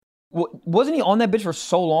 wasn't he on that bitch for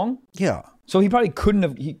so long? Yeah. So he probably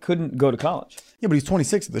couldn't go to college. Yeah, but he's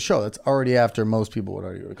 26 at the show. That's already after most people would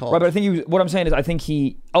already go to college. Right, but I think what I'm saying is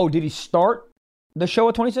did he start the show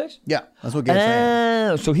at 26? Yeah, that's what Gabe's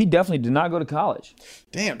saying. So he definitely did not go to college.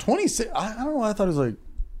 Damn, 26. I don't know why I thought it was like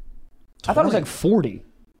 20. I thought it was like 40.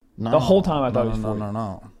 No, the whole time I thought he was 40. No.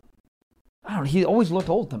 I don't know. He always looked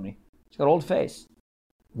old to me. He's got an old face.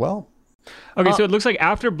 Well. Okay, so it looks like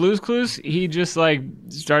after Blue's Clues, he just like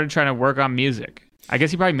started trying to work on music. I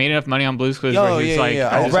guess he probably made enough money on Blue's Clues where he was like,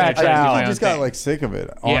 I just got like sick of it,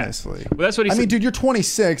 honestly. Yeah. Well, that's what he said. I mean, dude, you're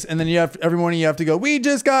 26, and then every morning you have to go, we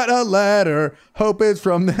just got a letter. Hope it's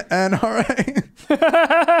from the NRA.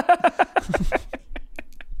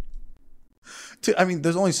 I mean,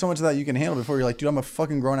 there's only so much of that you can handle before you're like, dude, I'm a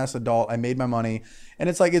fucking grown ass adult. I made my money, and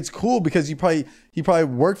it's like it's cool because he probably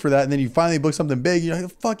worked for that, and then you finally book something big. You're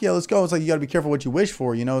like, fuck yeah, let's go. It's like you got to be careful what you wish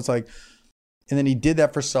for, you know. It's like, and then he did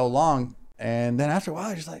that for so long, and then after a while,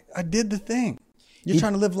 you're just like, I did the thing. You're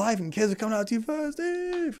trying to live life, and kids are coming out to you first,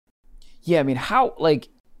 Steve. Yeah, I mean, how like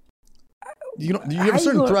you have a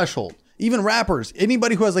certain threshold. Even rappers,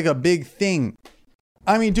 anybody who has like a big thing.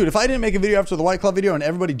 I mean, dude, if I didn't make a video after the White Claw video and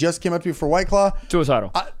everybody just came up to me for White Claw,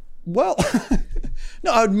 suicidal. No,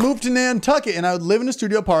 I would move to Nantucket and I would live in a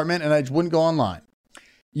studio apartment and I just wouldn't go online.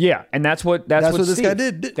 Yeah, and that's what this guy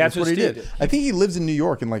did. That's what he Steve did. I think he lives in New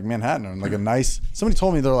York in like Manhattan and like a nice. Somebody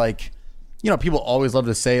told me they're like, you know, people always love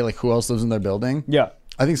to say like who else lives in their building. Yeah.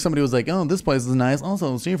 I think somebody was like, "Oh, this place is nice."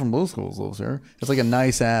 Also, Steve from Blue's Clues lives here. It's like a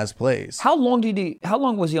nice ass place. How long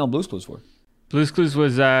was he on Blue's Clues for? Blue's Clues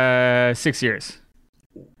was 6 years.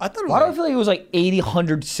 I thought. Why do I feel like it was like 80,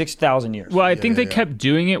 100, 6,000 years? Well, I think they kept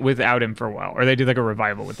doing it without him for a while, or they did like a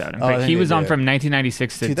revival without him. But he was on from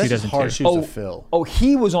 1996 to 2002. That's just hard shoes to fill. Oh,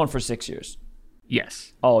 he was on for 6 years.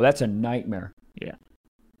 Yes. Oh, that's a nightmare. Yeah.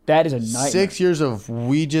 That is a nightmare. 6 years of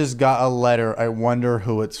we just got a letter. I wonder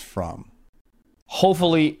who it's from.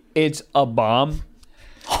 Hopefully it's a bomb.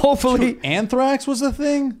 Hopefully. Dude, anthrax was a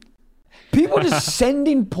thing? People just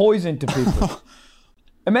sending poison to people.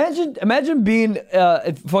 Imagine being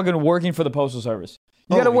fucking working for the Postal Service.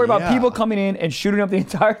 You got to worry about people coming in and shooting up the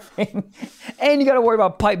entire thing. And you got to worry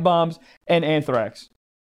about pipe bombs and anthrax.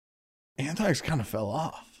 Anthrax kind of fell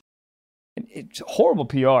off. It's horrible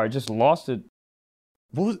PR. It just lost it.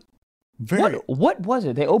 What was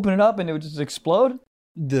it? They open it up and it would just explode?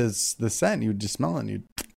 The scent, you would just smell it and you'd...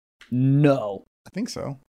 No. I think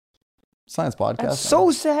so. Science podcast. That's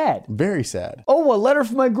so sad. Very sad. Oh, a letter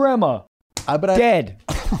from my grandma. Dead.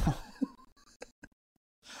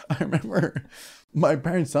 I remember my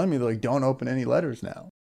parents telling me, they're like, don't open any letters now.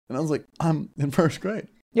 And I was like, I'm in first grade.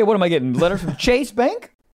 Yeah, what am I getting? Letters from Chase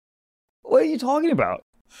Bank? What are you talking about?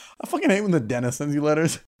 I fucking hate when the dentist sends you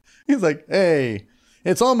letters. He's like, hey,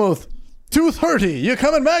 it's almost 2:30. You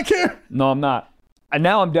coming back here? No, I'm not. And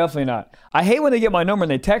now I'm definitely not. I hate when they get my number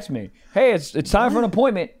and they text me. Hey, it's time for an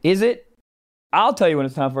appointment. Is it? I'll tell you when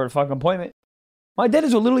it's time for a fucking appointment. My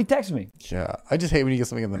dentist will literally text me. Yeah, I just hate when you get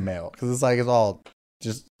something in the mail because it's like it's all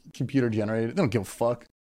just computer generated. They don't give a fuck.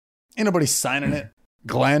 Ain't nobody signing it.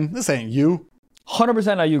 Glenn, this ain't you.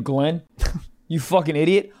 100% not you, Glenn. You fucking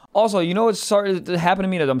idiot. Also, you know what's started to happen to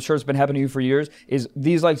me that I'm sure it's been happening to you for years is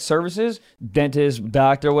these like services, dentist,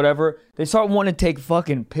 doctor, whatever, they start wanting to take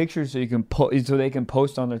fucking pictures so you can so they can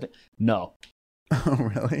post on their thing. No.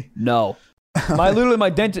 Oh, really? No. My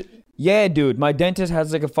dentist. Yeah, dude. My dentist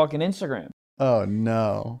has like a fucking Instagram. Oh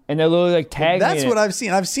no. And they're literally like tagging me. That's what I've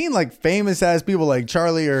seen. I've seen like famous ass people like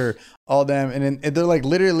Charlie or all them, and they're like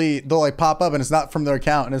literally they'll like pop up and it's not from their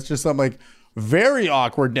account and it's just some like very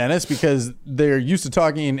awkward dentist because they're used to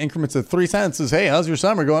talking in increments of 3 sentences. Hey, how's your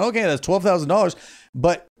summer going? Okay, that's $12,000.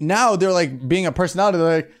 But now they're like being a personality.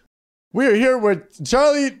 They're like, we're here with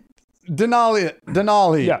Charlie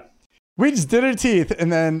Denali. Yeah. We just did her teeth.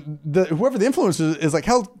 And then whoever the influencer is like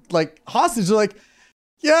held like hostage. They're like,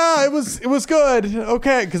 yeah, it was good.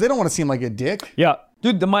 Okay. Because they don't want to seem like a dick. Yeah.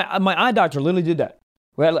 Dude, my eye doctor literally did that.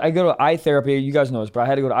 I go to eye therapy. You guys know this, but I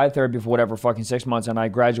had to go to eye therapy for whatever fucking 6 months, and I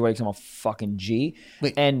graduated because I'm a fucking G.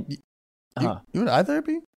 Wait, and you went to eye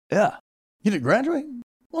therapy? Yeah. You didn't graduate?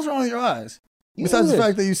 What's wrong with your eyes? Besides the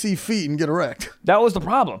fact that you see feet and get erect. That was the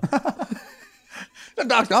problem.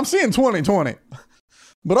 Doctor, I'm seeing 20/20.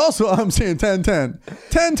 But also I'm seeing 10/10.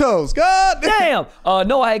 10 toes. God damn.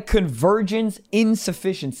 No, I had convergence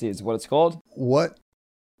insufficiency is what it's called. What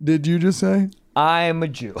did you just say? I'm a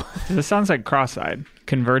Jew. This sounds like cross-eyed.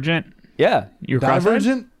 Convergent? Yeah. You're cross-eyed?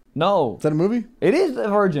 Divergent? No. Is that a movie? It is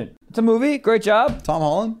Divergent. It's a movie. Great job. Tom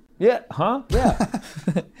Holland? Yeah. Huh? Yeah.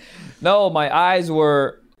 No, my eyes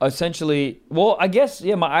were essentially, well, I guess,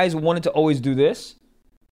 yeah, my eyes wanted to always do this.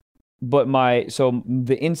 But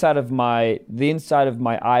the inside of my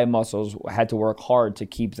eye muscles had to work hard to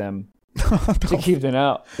keep them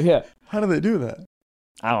out. Yeah. How do they do that?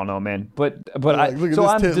 I don't know, man. But look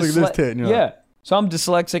at this tit. Yeah. So I'm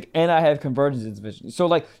dyslexic and I have convergence insufficiency. So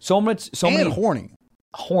like so many horny.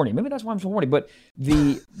 Horny. Maybe that's why I'm so horny. But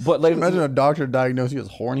like imagine a doctor diagnosed you as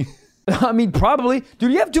horny. I mean, probably,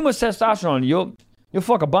 dude. You have too much testosterone. You'll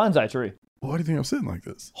fuck a bonsai tree. Why do you think I'm sitting like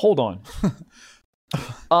this? Hold on.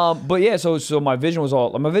 But yeah, so my vision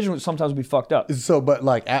would sometimes be fucked up. So, but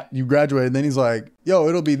like you graduated, and then he's like, "Yo,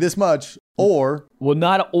 it'll be this much," or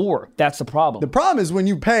not or. That's the problem. The problem is when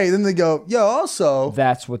you pay, then they go, "Yo, also."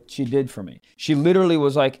 That's what she did for me. She literally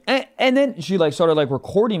was like, And then she like started like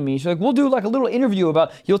recording me. She's like, we'll do like a little interview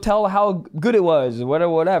about, you'll tell how good it was,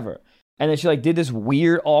 whatever. And then she like did this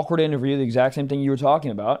weird, awkward interview, the exact same thing you were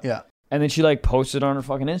talking about. Yeah. And then she like posted on her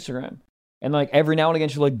fucking Instagram. And like every now and again,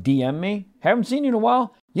 she'll like DM me. Haven't seen you in a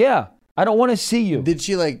while. Yeah. I don't want to see you. Did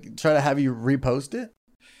she like try to have you repost it?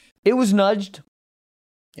 It was nudged.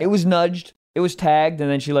 It was nudged. It was tagged. And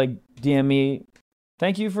then she like DM me.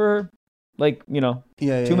 Thank you for like, you know,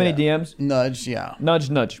 too many DMs. Nudge, yeah. Nudge.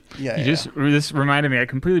 Yeah. This reminded me, I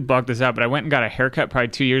completely blocked this out, but I went and got a haircut probably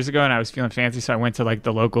 2 years ago and I was feeling fancy. So I went to like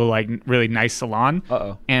the local, like really nice salon.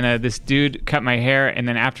 Uh-oh. And this dude cut my hair. And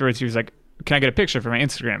then afterwards he was like, can I get a picture for my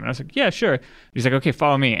Instagram? And I was like, yeah, sure. He's like, okay,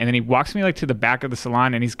 follow me. And then he walks me like to the back of the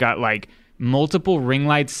salon and he's got like multiple ring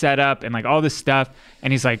lights set up and like all this stuff.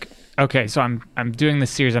 And he's like, okay, so I'm doing this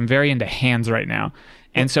series. I'm very into hands right now.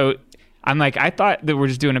 And so I'm like, I thought that we're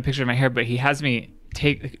just doing a picture of my hair, but he has me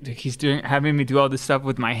having me do all this stuff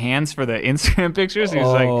with my hands for the Instagram pictures. He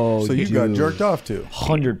was like, so you got jerked off too.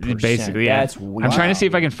 100%. Basically, yeah. That's weird. I'm trying to see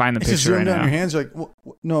if I can find the It's just picture right zoomed down now. your hands. You're like,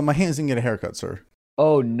 no, my hands didn't get a haircut, sir.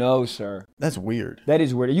 Oh, no, sir. That's weird. That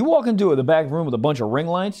is weird. You walk into the back room with a bunch of ring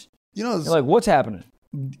lights. You know, You're like, what's happening?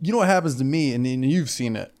 you know what happens to me, and you've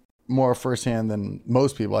seen it more firsthand than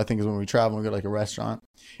most people, I think, is when we travel and we go to like a restaurant.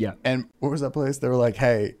 Yeah. And what was that place? They were like,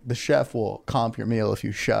 hey, the chef will comp your meal if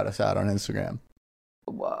you shout us out on Instagram.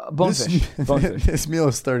 Bonefish. Bonefish. This meal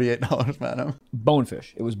is $38, madam.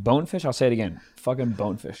 Bonefish. It was bonefish. I'll say it again. Fucking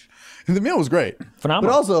bonefish. And the meal was great. Phenomenal.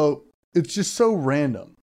 But also, it's just so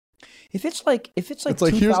random. If it's like It's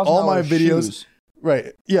like, here's all my videos. shoes,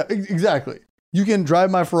 Right. Yeah, exactly. You can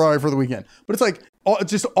drive my Ferrari for the weekend. But it's like,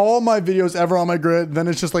 just all my videos ever on my grid. Then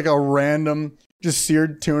it's just like a random, just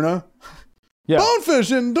seared tuna. Yeah.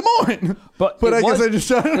 Bonefish in Des Moines. But I guess I just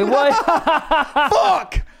shouted it was.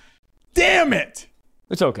 Fuck. Damn it.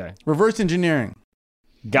 It's okay. Reverse engineering.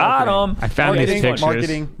 Got him. I found these pictures.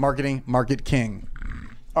 Market king.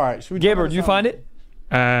 All right. Should we Gabriel, did you find it?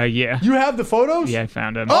 Yeah. You have the photos? Yeah, I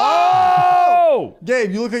found them. Oh!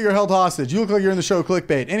 Gabe, you look like you're held hostage. You look like you're in the show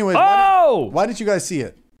Clickbait. Anyways, why didn't you guys see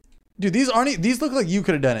it? Dude, these look like you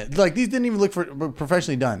could have done it. Like, these didn't even look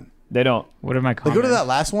professionally done. They don't. What are my Like, comments? go to that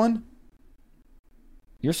last one.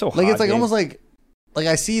 You're so hot, Like, it's like Gabe. almost like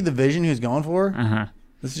I see the vision he was going for. Uh-huh.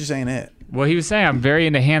 This just ain't it. Well, he was saying I'm very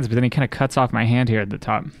into hands, but then he kind of cuts off my hand here at the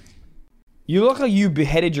top. You look like you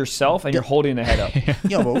beheaded yourself and you're holding the head up.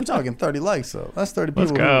 Yo, but we're talking 30 likes, though. That's 30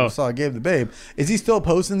 Let's people go. who saw Gabe the Babe. Is he still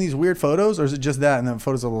posting these weird photos, or is it just that and then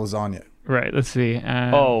photos of lasagna? Right, let's see.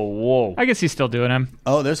 Oh, whoa. I guess he's still doing them.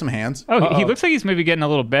 Oh, there's some hands. Oh, he looks like he's maybe getting a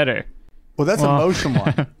little better. Well, that's a motion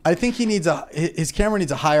one. I think he needs his camera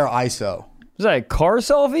needs a higher ISO. Is that car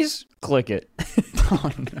selfies? Click it.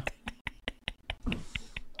 Oh,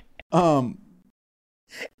 no.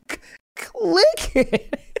 Click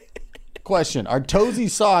it. Question: are Toesy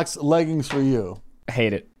socks leggings for you? I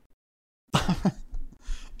hate it.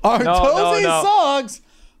 Are No, Toesy no. socks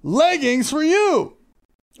leggings for you?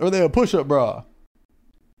 Or are they a push-up bra?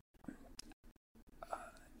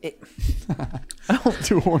 I'm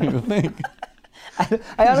too horny to think. I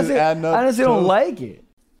honestly adding up don't toes. like it.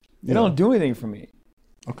 They don't do anything for me.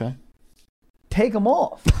 Okay. Take them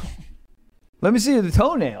off. Let me see the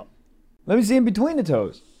toenail. Let me see in between the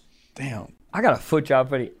toes. Damn. I got a foot job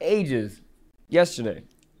for the ages yesterday.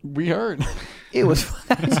 We heard. It was.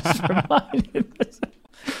 I just reminded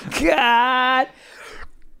myself. God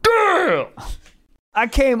damn! I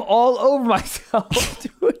came all over myself,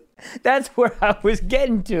 dude. That's where I was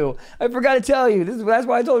getting to. I forgot to tell you. That's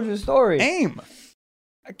why I told you the story. Aim.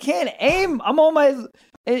 I can't aim. I'm on my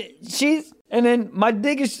she's, and then my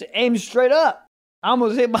dick is aimed straight up. I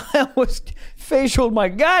almost facialed my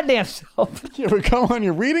goddamn self. You ever come on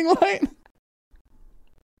your reading light?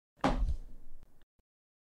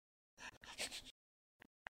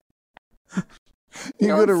 You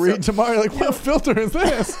go to read tomorrow, you're like, what filter is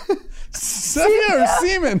this? Sepia or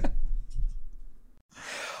semen?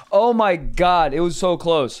 Oh my god, it was so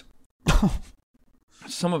close.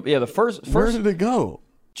 The first Where did it go?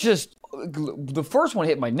 just the first one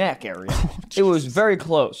hit my neck area. It was very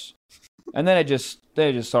close, and then it just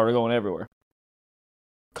started going everywhere.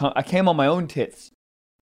 I came on my own tits.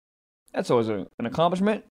 That's always an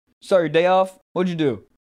accomplishment. Start your day off. What'd you do?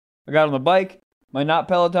 I got on the bike, my not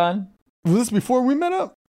Peloton. Was this before we met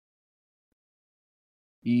up?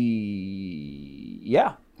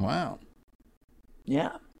 Yeah. Wow.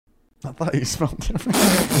 Yeah. I thought you smelled different.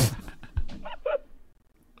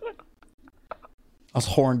 I was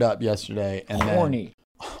horned up yesterday. And Horny.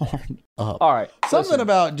 Horned up. All right. Something listen,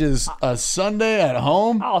 about just a Sunday at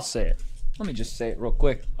home. I'll say it. Let me just say it real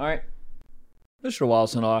quick. All right. Mr.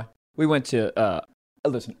 Wallace and I, we went to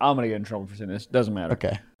Listen, I'm gonna get in trouble for saying this. Doesn't matter.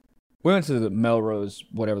 Okay. We went to the Melrose,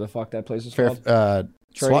 whatever the fuck that place is Fair, called.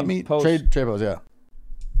 swap meet? Post. Trade post, yeah.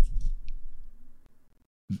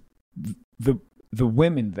 The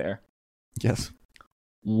women there. Yes.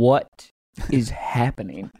 What is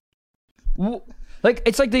happening? Like,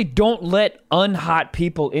 it's like they don't let unhot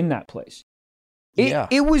people in that place.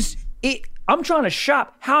 I'm trying to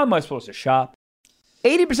shop. How am I supposed to shop?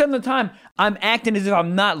 80% of the time, I'm acting as if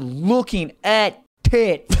I'm not looking at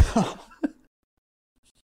tits.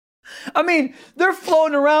 I mean, they're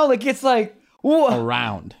floating around like it's like...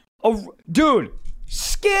 Around. Dude,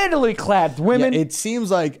 scantily clad women. Yeah, it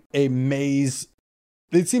seems like a maze.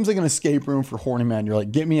 It seems like an escape room for horny men. You're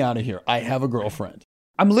like, get me out of here. I have a girlfriend.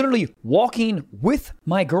 I'm literally walking with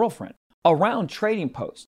my girlfriend around Trading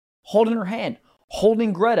Post, holding her hand,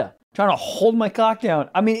 holding Greta, trying to hold my cock down.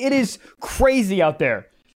 I mean, it is crazy out there.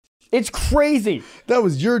 It's crazy. That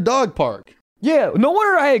was your dog park. Yeah, no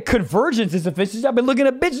wonder I had convergence as efficiency. I've been looking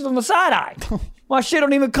at bitches on the side eye. My shit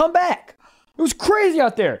don't even come back. It was crazy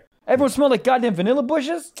out there. Everyone smelled like goddamn vanilla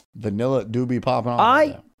bushes. Vanilla do be popping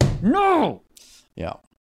off. No. Yeah.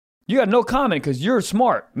 You got no comment because you're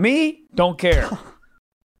smart. Me, don't care.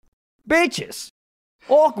 Bitches.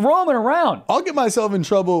 All roaming around. I'll get myself in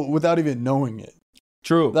trouble without even knowing it.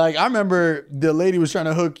 True. Like, I remember the lady was trying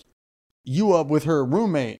to hook you up with her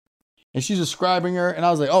roommate, and she's describing her, and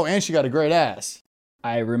I was like, oh, and she got a great ass.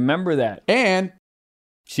 I remember that. And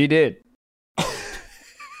she did.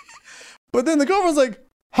 But then the girlfriend's like,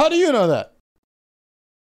 how do you know that?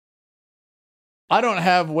 I don't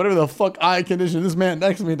have whatever the fuck eye condition this man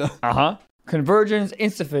next to me does. Uh-huh. Convergence,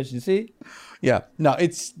 insufficiency. Yeah. No,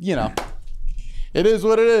 it's, it is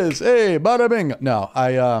what it is. Hey, bada bing. No,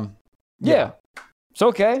 Yeah. It's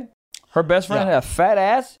okay. Her best friend had a fat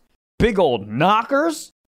ass, big old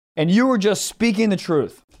knockers, and you were just speaking the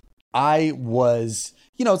truth. I was,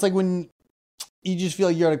 it's like when you just feel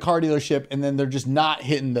like you're at a car dealership and then they're just not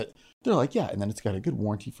hitting the... They're like, yeah, and then it's got a good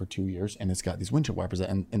warranty for 2 years, and it's got these windshield wipers.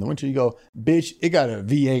 And in the winter, you go, bitch, it got a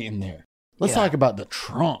V8 in there. Let's talk about the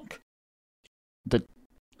trunk. Let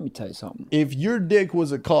me tell you something. If your dick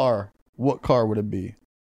was a car, what car would it be?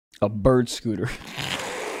 A bird scooter.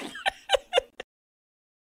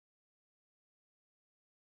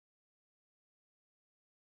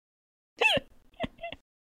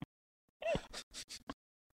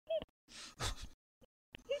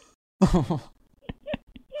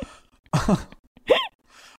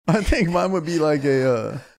 I think mine would be like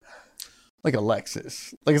a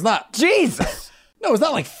Lexus. Like, it's not... Jesus! No, it's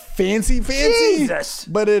not like fancy. Jesus!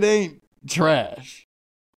 But it ain't trash.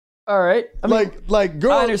 All right. I mean, like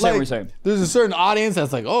girls... I understand what you're saying. There's a certain audience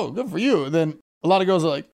that's like, oh, good for you. And then a lot of girls are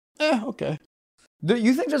like, okay. Do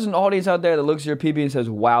you think there's an audience out there that looks at your PB and says,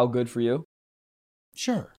 wow, good for you?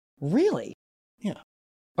 Sure. Really? Yeah.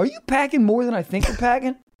 Are you packing more than I think you're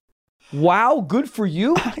packing? Wow, good for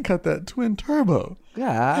you. I got that twin turbo.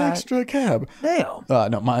 Yeah. Extra cab. Damn.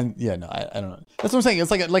 No, mine. Yeah, no, I don't know. That's what I'm saying.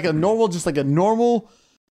 It's like a normal,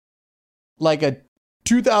 like a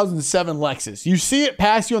 2007 Lexus. You see it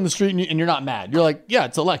pass you on the street and you're not mad. You're like, yeah,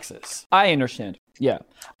 it's a Lexus. I understand. Yeah.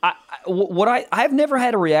 I've never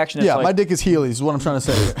had a reaction. That's my dick is Heelys is what I'm trying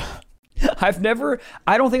to say.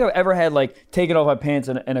 I don't think I've ever had like taken off my pants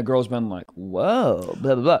and a girl's been like, whoa,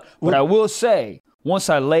 blah, blah, blah. But I will say, once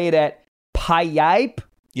I lay that pipe,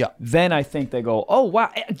 then I think they go, oh,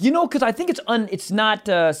 wow. Because I think it's not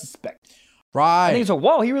suspect. Right. I think it's like,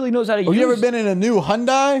 whoa, he really knows how to use. You ever been in a new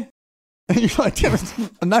Hyundai? And you're like, damn, it's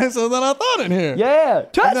nicer than I thought in here. Yeah,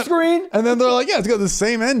 touchscreen. And then they're like, yeah, it's got the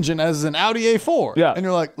same engine as an Audi A4. Yeah. And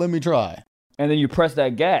you're like, let me try. And then you press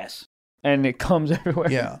that gas, and it comes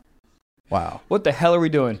everywhere. Yeah. Wow. What the hell are we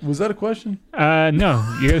doing? Was that a question?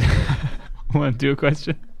 No. You want to do a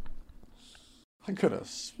question? I could have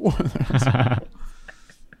sworn there was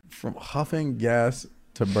from huffing gas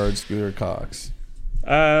to bird scooter cocks.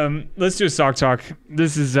 Let's do a sock talk.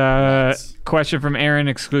 This is a question from Aaron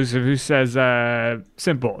exclusive who says,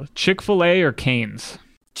 simple, Chick-fil-A or Cane's?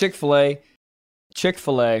 Chick-fil-A.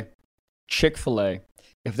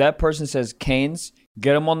 If that person says Cane's,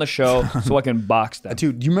 get them on the show so I can box them.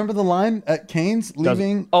 Dude, do you remember the line at Cane's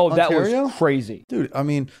leaving Ontario? That was crazy. Dude, I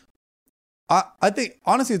mean, I think,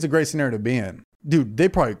 honestly, it's a great scenario to be in. Dude, they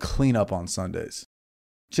probably clean up on Sundays.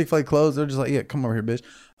 Chick-fil-A closed, they're just like, yeah, come over here, bitch.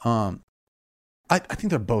 I think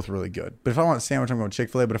they're both really good. But if I want a sandwich, I'm going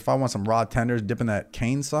Chick-fil-A. But if I want some raw tenders dipping that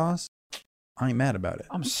cane sauce, I ain't mad about it.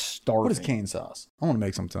 I'm starving. What is cane sauce? I want to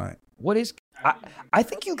make some tonight. What is... I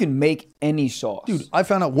think you can make any sauce. Dude, I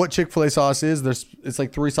found out what Chick-fil-A sauce is. It's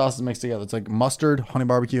like 3 sauces mixed together. It's like mustard, honey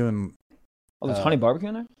barbecue, and... Oh, there's honey barbecue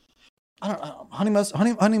in there? I don't know.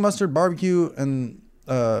 Honey mustard, barbecue, and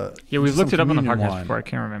we've looked it up on the communion podcast wine. before. I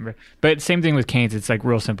can't remember. But same thing with Cane's. It's like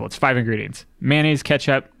real simple. It's 5 ingredients: mayonnaise,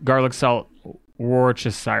 ketchup, garlic salt,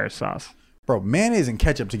 Worcestershire sauce. Bro, mayonnaise and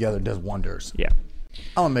ketchup together does wonders. Yeah.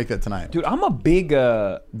 I'm gonna make that tonight. Dude, I'm a big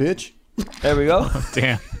Bitch. there we go.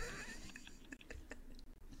 Damn.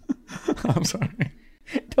 I'm sorry.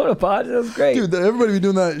 Don't apologize. That was great. Dude, everybody be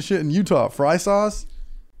doing that shit in Utah. Fry sauce.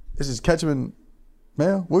 This is ketchup and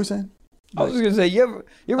mayo. What were you saying? I was gonna say, you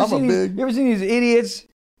ever seen these idiots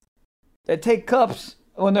that take cups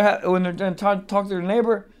when they're trying to talk to their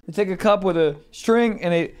neighbor? They take a cup with a string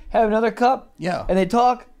and they have another cup. Yeah. And they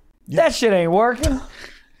talk. Yeah. That shit ain't working.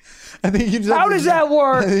 I think you just How does that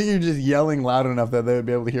work? I think you're just yelling loud enough that they would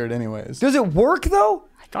be able to hear it anyways. Does it work though?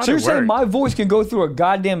 thought So you're it saying worked. my voice can go through a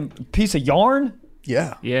goddamn piece of yarn?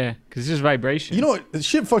 Yeah. Yeah, because it's just vibration. You know what? This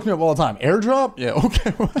shit fucks me up all the time. AirDrop? Yeah,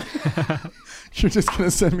 okay. You're just going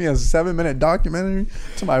to send me a 7-minute documentary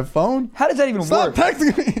to my phone? How does that even Stop work?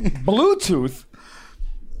 texting me.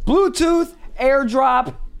 Bluetooth,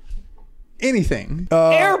 AirDrop, Anything.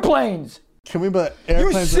 airplanes. Can we put You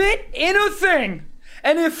airplanes? sit in a thing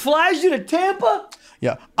and it flies you to Tampa?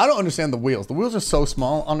 Yeah. I don't understand the wheels. The wheels are so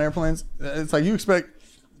small on airplanes. It's like you expect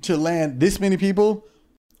to land this many people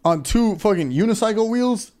on 2 fucking unicycle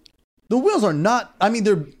wheels. The wheels are not, I mean,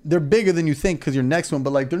 they're bigger than you think because you're next to them,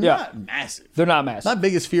 but like they're not massive. They're not massive. My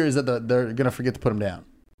biggest fear is that they're going to forget to put them down.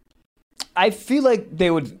 I feel like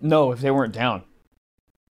they would know if they weren't down.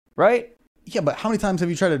 Right? Yeah, but how many times have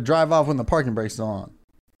you tried to drive off when the parking brake's still on?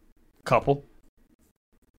 Couple.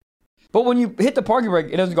 But when you hit the parking brake,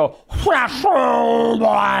 it doesn't go. When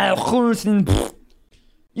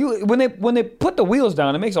they put the wheels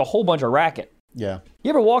down, it makes a whole bunch of racket. Yeah. You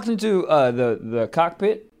ever walked into the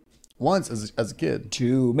cockpit? Once as a kid.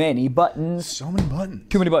 Too many buttons. So many buttons.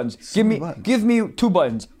 Too many buttons. Give me 2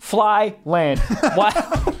 buttons. Fly, land.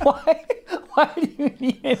 Why do you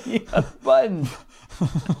need any other buttons?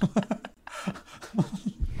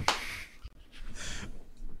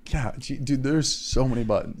 God, dude, there's so many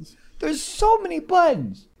buttons. There's so many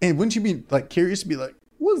buttons. And wouldn't you be like curious to be like,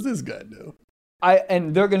 what does this guy do?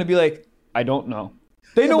 And they're gonna be like, I don't know.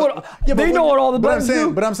 They know what all the buttons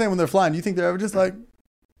do. But I'm saying when they're flying, do you think they're ever just like,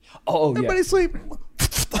 everybody sleep?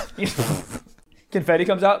 Confetti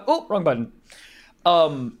comes out. Oh, wrong button.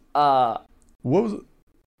 What was it?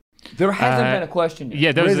 There hasn't been a question yet.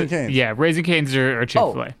 Yeah, those Raising are, Cane's. Yeah, Raising Cane's or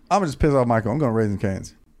Chick-fil-A. I'm gonna just piss off Michael. I'm going Raising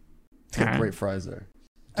Cane's. It's got Alright. great fries there.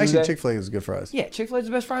 Actually, they? Chick-fil-A is good fries. Yeah, Chick-fil-A is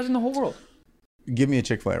the best fries in the whole world. Give me a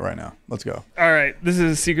Chick-fil-A right now. Let's go. All right, this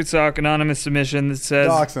is a Secret Sock anonymous submission that says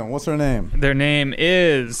Doxon, what's her name? their name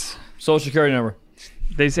is. Social security number.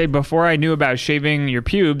 They say, before I knew about shaving your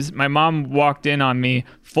pubes, my mom walked in on me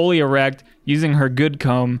fully erect using her good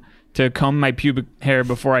comb to comb my pubic hair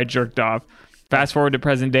before I jerked off. Fast forward to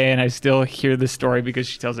present day, and I still hear this story because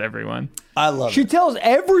she tells everyone. I love She tells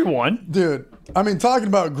everyone. Dude, I mean, talking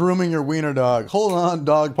about grooming your wiener dog. Hold on,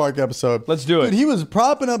 dog park episode. Let's do it. Dude, he was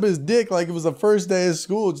propping up his dick like it was the first day of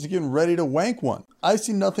school, just getting ready to wank one. I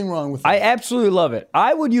see nothing wrong with that. I absolutely love it.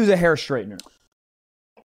 I would use a hair straightener.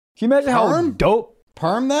 Can you imagine how Perm? dope?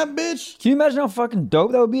 Perm that bitch? Can you imagine how fucking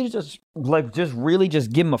dope that would be to just really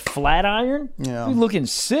give him a flat iron? Yeah. He's looking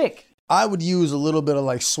sick. I would use a little bit of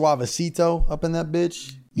like suavecito up in that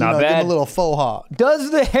bitch. Not Give him bad. a little faux hawk.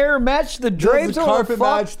 Does the hair match the drapes? Does the or carpet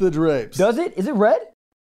fuck? match the drapes? Does it? Is it red?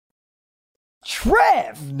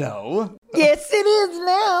 Trev! No. Yes, it is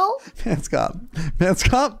now. Man's cop. Man's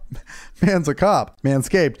cop. Man's a cop.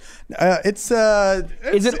 Manscaped. It's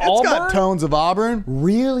Auburn? got tones of Auburn.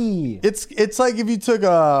 Really? It's like if you took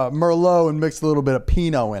a Merlot and mixed a little bit of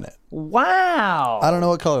Pinot in it. Wow. I don't know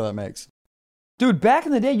what color that makes. Dude, back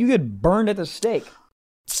in the day, you get burned at the stake.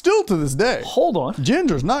 Still to this day. Hold on.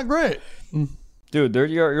 Ginger's not great. Dude,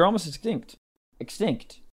 you're almost extinct.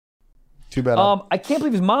 Too bad. I can't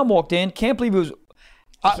believe his mom walked in. Can't believe it was...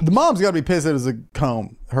 The mom's got to be pissed that it was a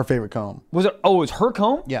comb. Her favorite comb. Was it... Oh, it was her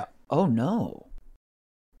comb? Yeah. Oh, no.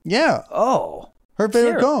 Yeah. Oh. Her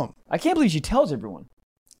favorite Sarah. comb. I can't believe she tells everyone.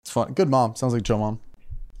 It's fun. Good mom. Sounds like a chill mom.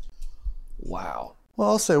 Wow.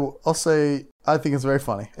 Well, I'll say I think it's very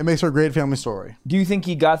funny. It makes for a great family story. Do you think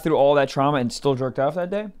he got through all that trauma and still jerked off that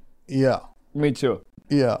day? Yeah. Me too.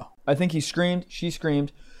 Yeah. I think he screamed, she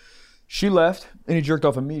screamed, she left, and he jerked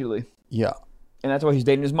off immediately. Yeah. And that's why he's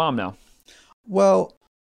dating his mom now. Well,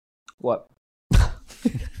 What?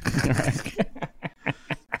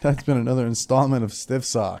 that's been another installment of Stiff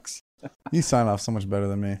Socks. You sign off so much better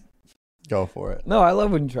than me. Go for it. No, I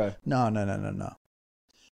love when you try. No.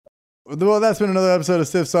 Well, that's been another episode of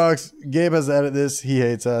Stiff Socks. Gabe has to edit this. He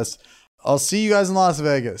hates us. I'll see you guys in Las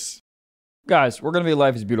Vegas. Guys, we're going to be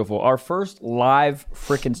Life is Beautiful. Our first live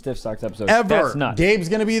freaking Stiff Socks episode. Ever. That's nuts. Gabe's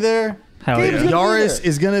going to be there. Hell Gabe's yeah. gonna be Yaris there.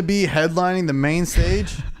 is going to be headlining the main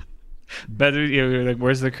stage. Better, like,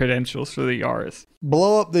 where's the credentials for the Yaris?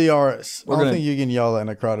 Blow up the Yaris. I don't gonna- think you can yell that in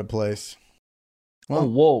a crowded place. Oh,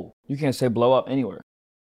 whoa. You can't say blow up anywhere.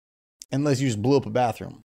 Unless you just blew up a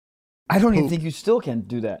bathroom. I don't even Poop. think you still can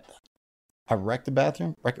do that. I wrecked the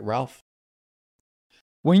bathroom? Wreck it, Ralph?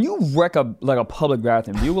 When you wreck a public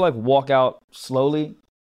bathroom, do you like walk out slowly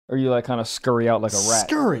or you like kind of scurry out like a rat?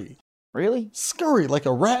 Scurry. Really? Scurry like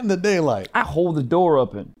a rat in the daylight. I hold the door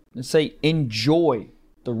open and say, enjoy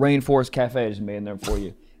the Rainforest Cafe is made in there for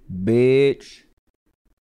you. Bitch.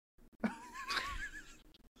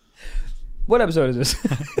 What episode is this?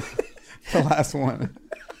 The last one.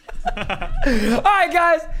 All right,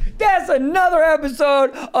 guys, that's another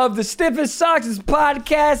episode of the Stiffest Socks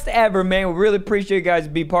podcast ever, man. We really appreciate you guys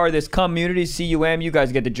be part of this community. CUM, you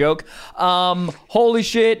guys get the joke. Holy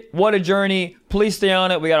shit, what a journey. Please stay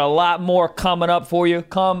on it. We got a lot more coming up for you.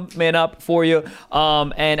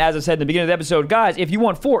 And as I said in the beginning of the episode, guys, if you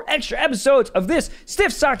want 4 extra episodes of this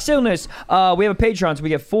Stiff Socks illness, we have a Patreon, so we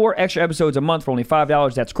get 4 extra episodes a month for only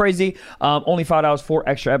 $5. That's crazy. Only $5 for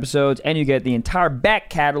extra episodes, and you get the entire back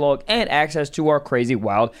catalog and access to our crazy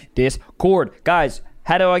wild Discord. Guys,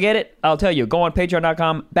 how do I get it? I'll tell you. Go on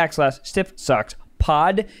patreon.com/Stiff Socks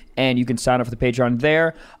Pod, and you can sign up for the Patreon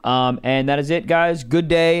there. And that is it, guys. Good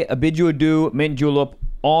day. I bid you adieu. Mint julep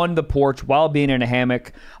on the porch while being in a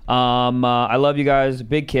hammock. I love you guys.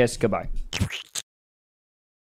 Big kiss. Goodbye.